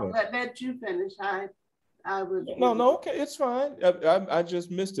I'll let you finish. I was no, okay, it's fine. I just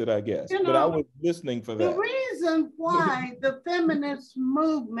missed it, I guess. But I was listening for that. The reason why the feminist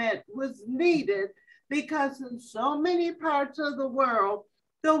movement was needed, because in so many parts of the world,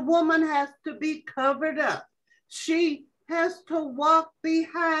 the woman has to be covered up. She has to walk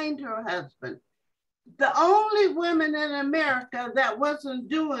behind her husband. The only women in America that wasn't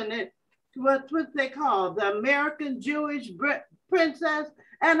doing it, what they call the American Jewish princess.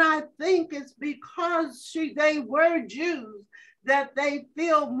 And I think it's because they were Jews that they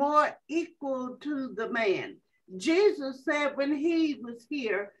feel more equal to the man. Jesus said when he was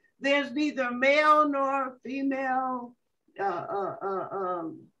here, there's neither male nor female,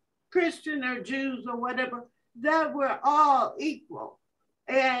 Christian or Jews or whatever, that we're all equal.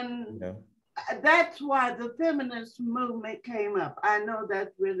 And that's why the feminist movement came up. I know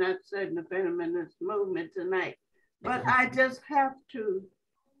that we're not saying the feminist movement tonight, but I just have to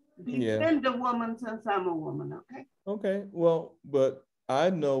defend a woman since I'm a woman, okay? Okay, well, but I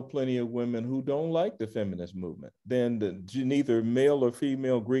know plenty of women who don't like the feminist movement. Then neither male or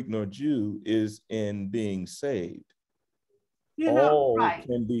female, Greek nor Jew is in being saved. All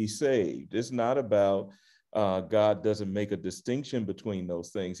can be saved. It's not about God doesn't make a distinction between those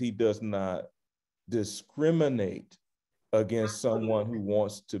things. He does not discriminate against someone who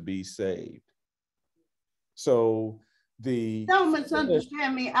wants to be saved. So don't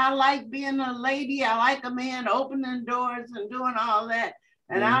misunderstand me. I like being a lady. I like a man opening doors and doing all that.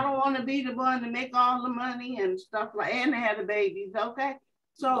 And I don't want to be the one to make all the money and stuff like, and have the babies, okay?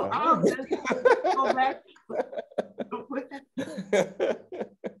 So I'll just go back to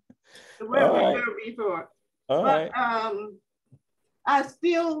where we were before. But I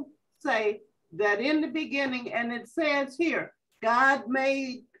still say that in the beginning, and it says here, God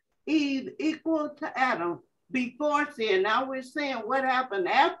made Eve equal to Adam before sin. Now we're saying what happened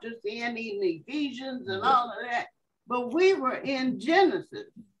after sin, in Ephesians and all of that. But we were in Genesis.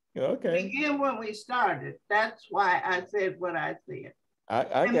 Okay. Begin when we started. That's why I said what I said.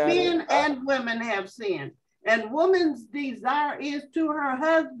 And men and women have sinned. And woman's desire is to her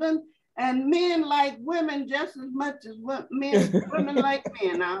husband, and men like women just as much as women like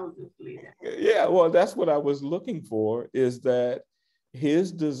men. I'll just leave that. Yeah, well, that's what I was looking for, is that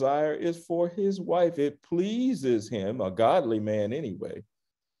his desire is for his wife. It pleases him, a godly man anyway.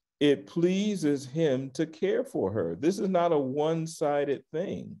 It pleases him to care for her. This is not a one-sided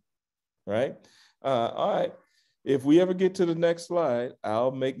thing, right? All right. If we ever get to the next slide,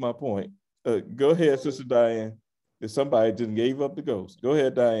 I'll make my point. Go ahead, Sister Diane. If somebody just gave up the ghost. Go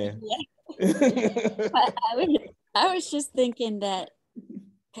ahead, Diane. I was just thinking that,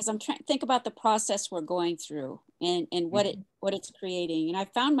 because I'm trying to think about the process we're going through and what it's creating. And I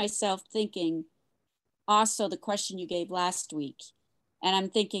found myself thinking also the question you gave last week. And I'm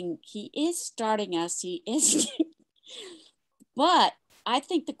thinking, he is starting us, he is. But I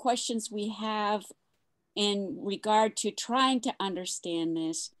think the questions we have in regard to trying to understand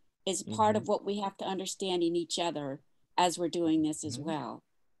this is part of what we have to understand in each other as we're doing this as well.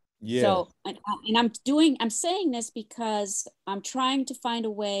 Yes. So, and I'm saying this because I'm trying to find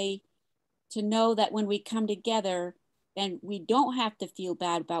a way to know that when we come together, then we don't have to feel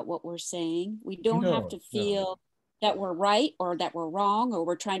bad about what we're saying. We don't have to feel that we're right or that we're wrong or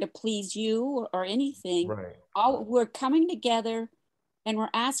we're trying to please you or anything. Right. We're coming together and we're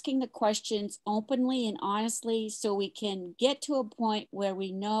asking the questions openly and honestly so we can get to a point where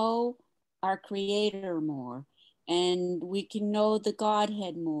we know our Creator more and we can know the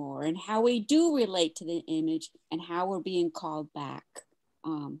Godhead more and how we do relate to the image and how we're being called back.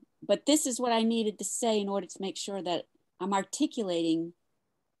 But this is what I needed to say in order to make sure that I'm articulating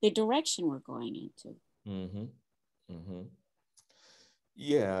the direction we're going into. Mm-hmm. Mm-hmm.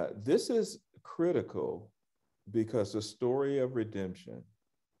 Yeah, this is critical because the story of redemption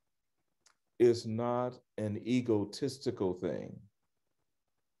is not an egotistical thing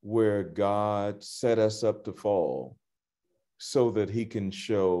where God set us up to fall so that he can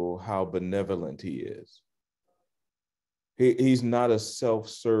show how benevolent he is. He's not a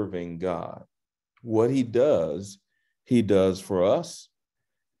self-serving God. What he does for us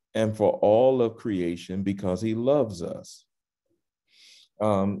and for all of creation because he loves us.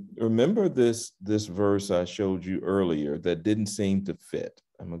 Remember this verse I showed you earlier that didn't seem to fit.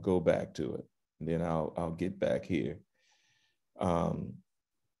 I'm gonna go back to it, and then I'll get back here.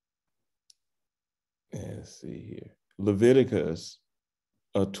 Let's see here. Leviticus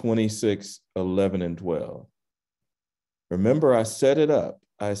 26:11-12. Remember, I set it up.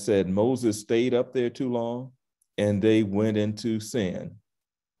 I said Moses stayed up there too long and they went into sin.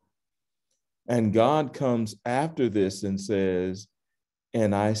 And God comes after this and says,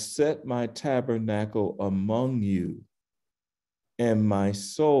 and I set my tabernacle among you and my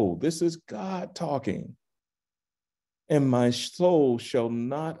soul. This is God talking. And my soul shall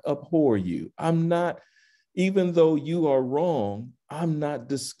not abhor you. I'm not, even though you are wrong, I'm not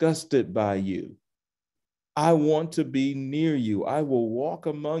disgusted by you. I want to be near you. I will walk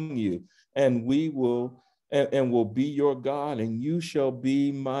among you, and we will, and will be your God, and you shall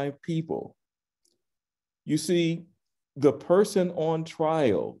be my people. You see, the person on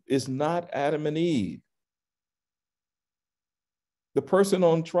trial is not Adam and Eve. The person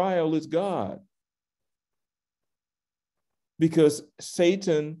on trial is God. Because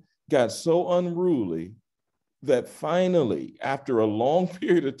Satan got so unruly that finally, after a long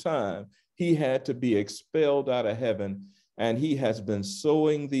period of time, he had to be expelled out of heaven, and he has been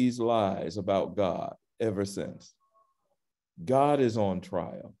sowing these lies about God ever since. God is on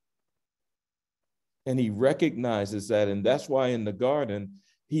trial. And he recognizes that, and that's why in the garden,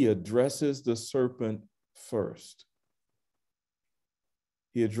 he addresses the serpent first.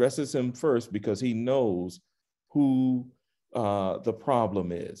 He addresses him first because he knows who the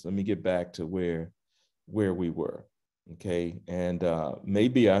problem is. Let me get back to where we were. Okay, and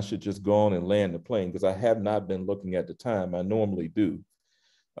maybe I should just go on and land the plane because I have not been looking at the time. I normally do,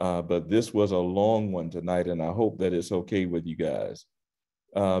 but this was a long one tonight, and I hope that it's okay with you guys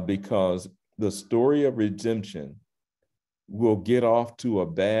because the story of redemption will get off to a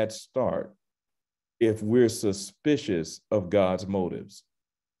bad start if we're suspicious of God's motives,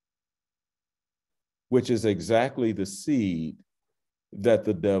 which is exactly the seed that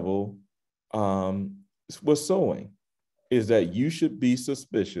the devil was sowing. Is that you should be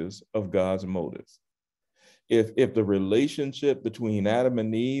suspicious of God's motives. If the relationship between Adam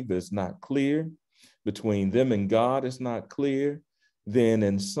and Eve is not clear, between them and God is not clear, then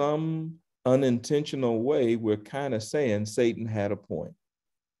in some unintentional way, we're kind of saying Satan had a point.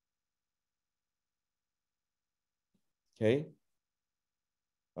 Okay.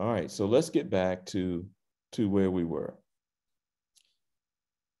 All right, so let's get back to where we were.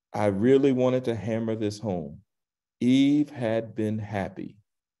 I really wanted to hammer this home. Eve had been happy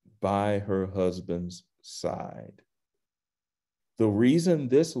by her husband's side. The reason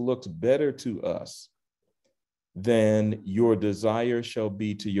this looks better to us than your desire shall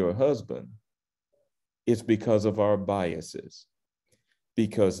be to your husband is because of our biases,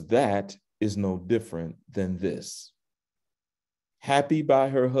 because that is no different than this. Happy by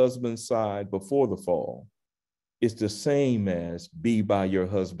her husband's side before the fall is the same as be by your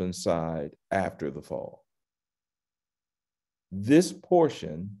husband's side after the fall. This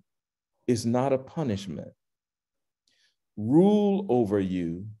portion is not a punishment. Rule over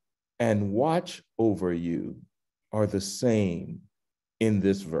you and watch over you are the same in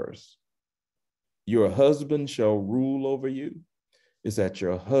this verse. Your husband shall rule over you is that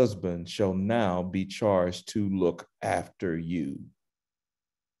your husband shall now be charged to look after you.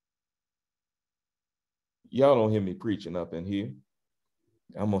 Y'all don't hear me preaching up in here.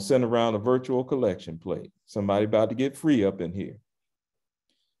 I'm gonna send around a virtual collection plate. Somebody about to get free up in here.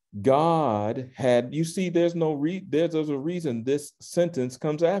 God had, you see, there's a reason this sentence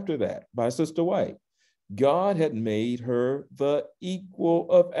comes after that by Sister White. God had made her the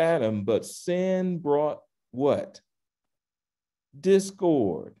equal of Adam, but sin brought what?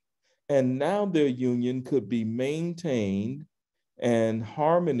 Discord. And now their union could be maintained and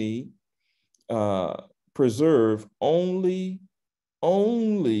harmony preserved only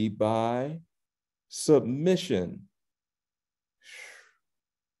by submission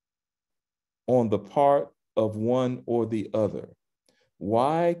on the part of one or the other.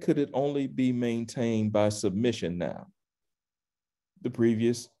 Why could it only be maintained by submission now? The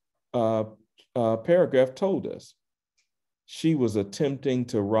previous paragraph told us she was attempting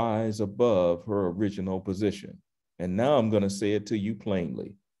to rise above her original position. And now I'm going to say it to you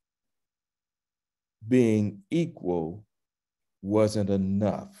plainly. Being equal wasn't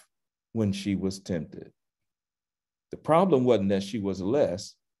enough when she was tempted. The problem wasn't that she was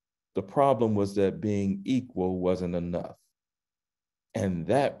less. The problem was that being equal wasn't enough. And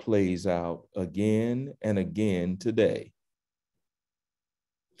that plays out again and again today.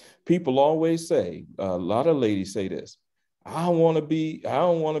 People always say, a lot of ladies say this, I don't want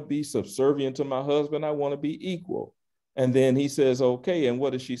to be subservient to my husband. I want to be equal. And then he says, okay. And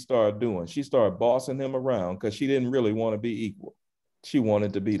what does she start doing? She started bossing him around because she didn't really want to be equal. She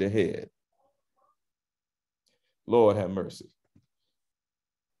wanted to be the head. Lord have mercy.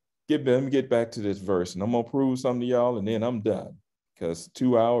 Let me get back to this verse, and I'm going to prove something to y'all, and then I'm done, because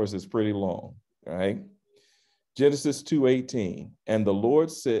 2 hours is pretty long, all right? Genesis 2:18, and the Lord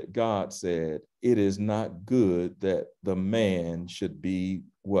said, God said, it is not good that the man should be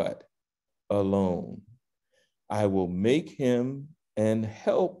what? Alone. I will make him an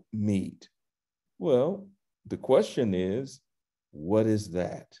helpmeet. Well, the question is, what is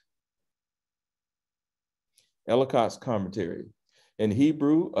that? Ellicott's commentary. In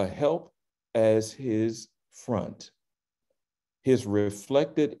Hebrew, a help as his front, his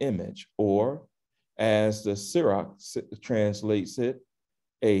reflected image, or as the Sirach translates it,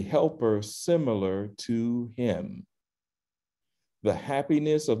 a helper similar to him. The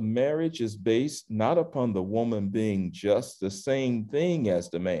happiness of marriage is based not upon the woman being just the same thing as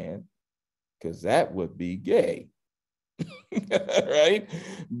the man, because that would be gay, right?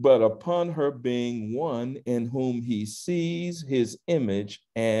 But upon her being one in whom he sees his image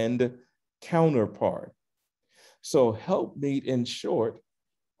and counterpart. So helpmeet, in short,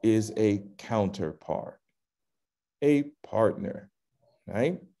 is a counterpart, a partner,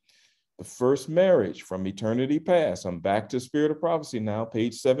 right? The first marriage from eternity past. I'm back to Spirit of Prophecy now,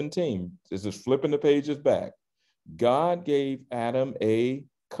 page 17. This is flipping the pages back. God gave Adam a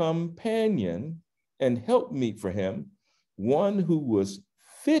companion and helpmeet for him, one who was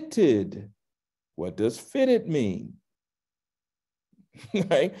fitted. What does fitted mean?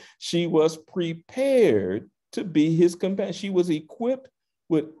 Right? She was prepared to be his companion. She was equipped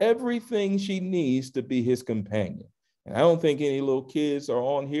with everything she needs to be his companion. And I don't think any little kids are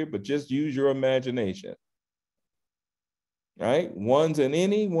on here, but just use your imagination. Right? One's an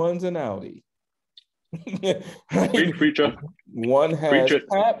innie, one's an outie. Right? Preacher. One has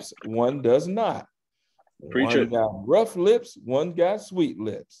paps, one does not. One got rough lips, one got sweet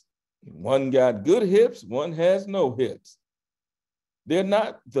lips. One got good hips, one has no hips. They're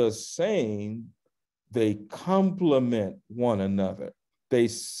not the same. They complement one another. They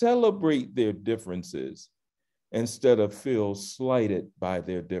celebrate their differences instead of feel slighted by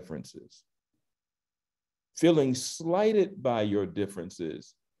their differences. Feeling slighted by your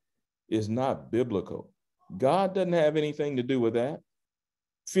differences is not biblical. God doesn't have anything to do with that.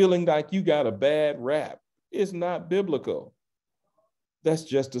 Feeling like you got a bad rap is not biblical. That's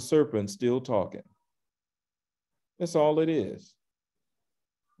just a serpent still talking. That's all it is.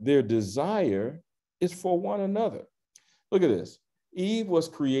 Their desire is for one another. Look at this. Eve was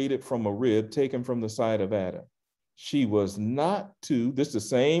created from a rib taken from the side of Adam. She was not to, this is the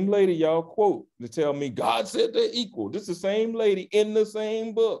same lady y'all quote to tell me God said they're equal. This is the same lady in the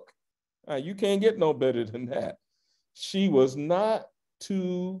same book. You can't get no better than that. She was not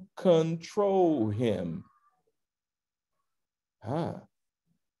to control him. The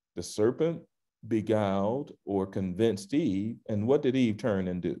serpent beguiled or convinced Eve, and what did Eve turn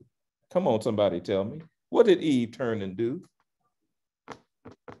and do? Come on, somebody tell me. What did Eve turn and do?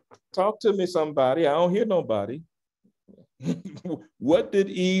 Talk to me, somebody. I don't hear nobody. What did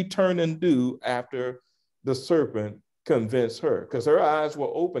Eve turn and do after the serpent convinced her? Because her eyes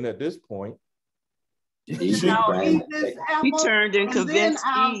were open at this point. He turned and convinced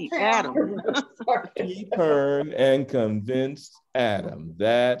Adam. He turned and convinced Adam.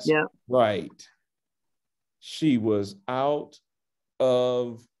 That's right. She was out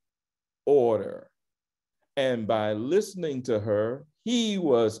of order. And by listening to her, he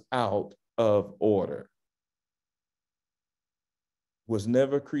was out of order. Was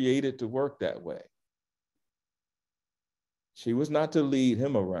never created to work that way. She was not to lead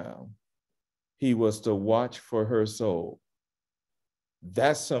him around. He was to watch for her soul.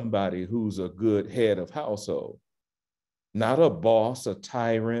 That's somebody who's a good head of household, not a boss, a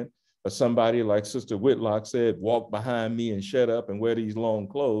tyrant, or somebody like Sister Whitlock said, walk behind me and shut up and wear these long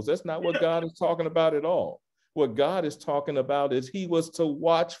clothes. That's not what God is talking about at all. What God is talking about is he was to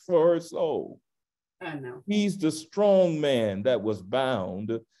watch for her soul. I know. He's the strong man that was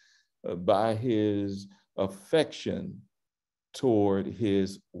bound by his affection toward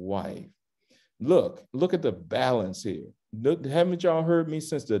his wife. Look at the balance here. Haven't y'all heard me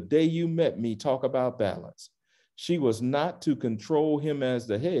since the day you met me talk about balance? She was not to control him as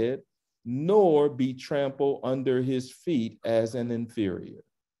the head, nor be trampled under his feet as an inferior.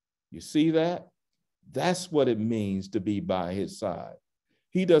 You see that? That's what it means to be by his side.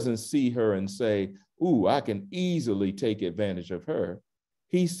 He doesn't see her and say, ooh, I can easily take advantage of her.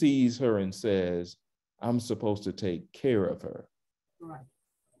 He sees her and says, I'm supposed to take care of her. Right.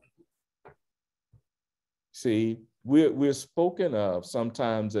 See, we're spoken of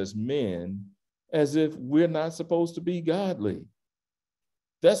sometimes as men as if we're not supposed to be godly.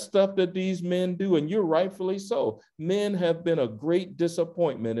 That's stuff that these men do, and you're rightfully so. Men have been a great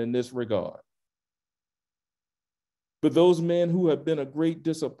disappointment in this regard. But those men who have been a great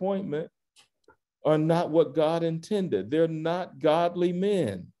disappointment are not what God intended. They're not godly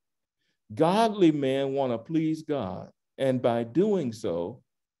men. Godly men want to please God, and by doing so,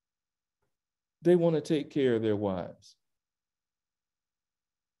 they want to take care of their wives.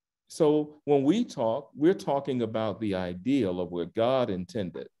 So when we talk, we're talking about the ideal of what God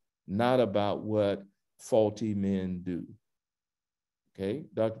intended, not about what faulty men do. Okay,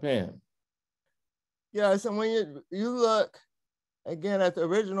 Dr. Pam. Yeah, so when you look again at the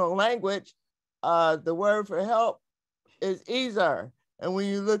original language, the word for help is Ezer. And when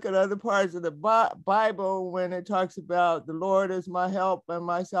you look at other parts of the Bible, when it talks about the Lord is my help and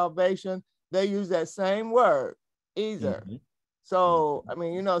my salvation, they use that same word, Ezer. Mm-hmm. So, I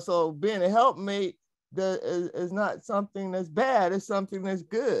mean, so being a helpmate is not something that's bad, it's something that's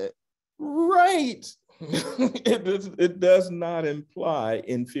good. Right. It does not imply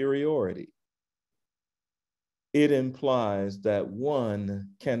inferiority. It implies that one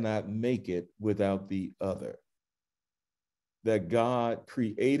cannot make it without the other. That God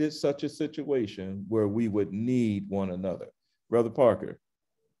created such a situation where we would need one another. Brother Parker.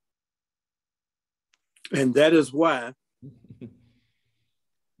 And that is why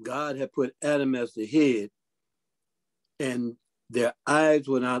God had put Adam as the head, and their eyes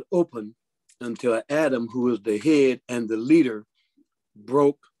were not open until Adam, who was the head and the leader,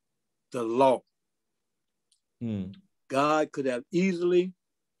 broke the law. God could have easily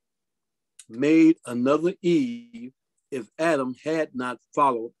made another Eve if Adam had not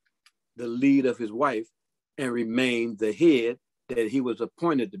followed the lead of his wife and remained the head that he was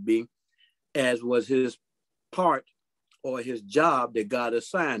appointed to be, as was his part or his job that God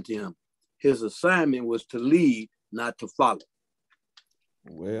assigned to him. His assignment was to lead, not to follow.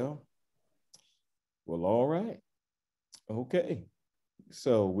 Well, all right. Okay.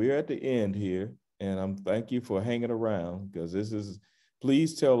 So we're at the end here, and I'm thank you for hanging around, because this is,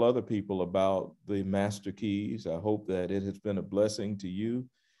 please tell other people about the Master Keys. I hope that it has been a blessing to you,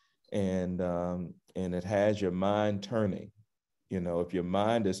 and it has your mind turning. If your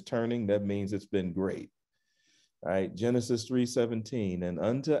mind is turning, that means it's been great. All right, Genesis 3:17, and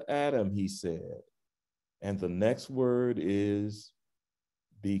unto Adam he said, and the next word is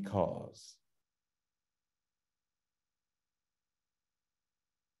because.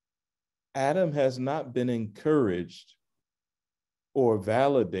 Adam has not been encouraged or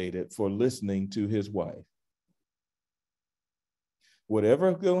validated for listening to his wife.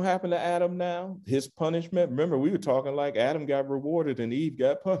 Whatever's going to happen to Adam now, his punishment, remember we were talking like Adam got rewarded and Eve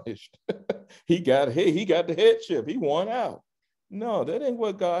got punished. he got the headship, he won out. No, that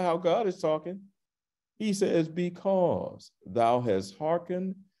ain't how God is talking. He says, because thou hast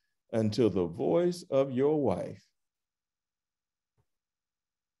hearkened unto the voice of your wife.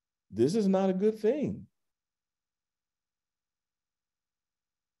 This is not a good thing.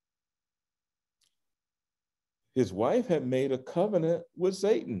 His wife had made a covenant with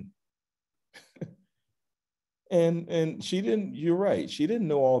Satan. and she didn't, you're right, she didn't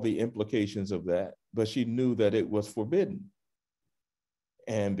know all the implications of that, but she knew that it was forbidden.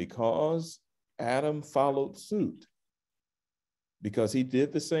 And because Adam followed suit, because he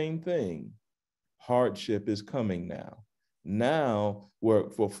did the same thing, hardship is coming now. Now,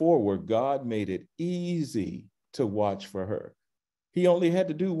 where God made it easy to watch for her. He only had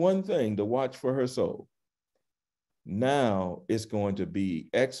to do one thing, to watch for her soul. Now it's going to be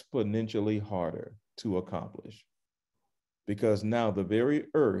exponentially harder to accomplish, because now the very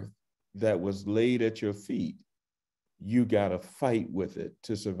earth that was laid at your feet, you got to fight with it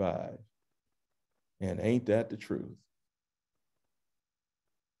to survive. And ain't that the truth?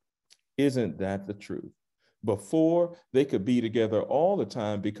 Isn't that the truth? Before, they could be together all the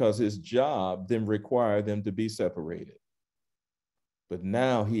time because his job then required them to be separated. But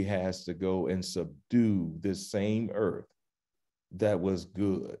now he has to go and subdue this same earth that was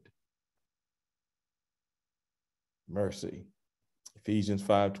good. Mercy. Ephesians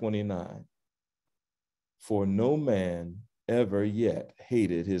 5:29. For no man ever yet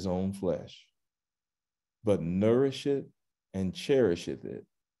hated his own flesh, but nourisheth and cherisheth it,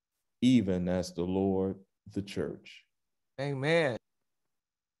 even as the Lord the church. Amen.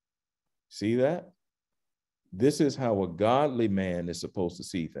 See that? This is how a godly man is supposed to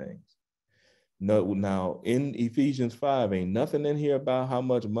see things. No, now in Ephesians 5, ain't nothing in here about how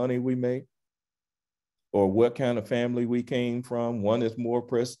much money we make or what kind of family we came from. One is more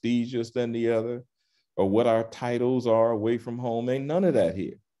prestigious than the other, or what our titles are away from home. Ain't none of that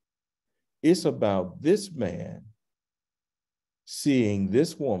here. It's about this man seeing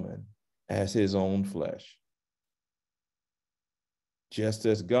this woman as his own flesh. Just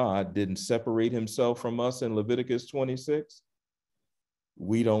as God didn't separate himself from us in Leviticus 26,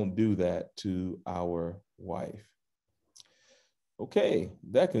 we don't do that to our wife. Okay,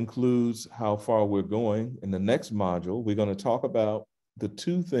 that concludes how far we're going. In the next module, we're going to talk about the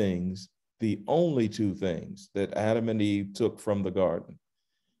two things, the only two things that Adam and Eve took from the garden.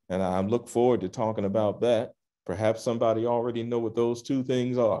 And I look forward to talking about that. Perhaps somebody already know what those two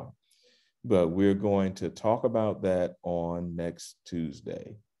things are, but we're going to talk about that on next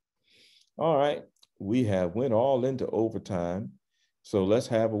Tuesday. All right, we have went all into overtime. So let's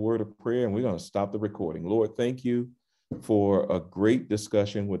have a word of prayer and we're going to stop the recording. Lord, thank you for a great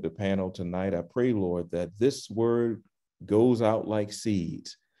discussion with the panel tonight. I pray, Lord, that this word goes out like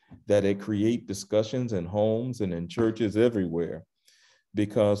seeds, that it create discussions in homes and in churches everywhere,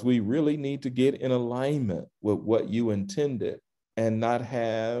 because we really need to get in alignment with what you intended and not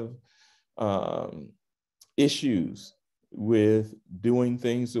have issues with doing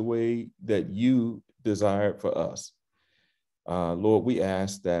things the way that you desired for us. Lord, we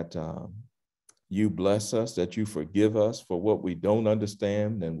ask that you bless us, that you forgive us for what we don't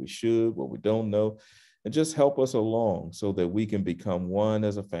understand and we should, what we don't know, and just help us along so that we can become one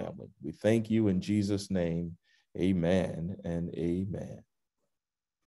as a family. We thank you in Jesus' name. Amen and amen.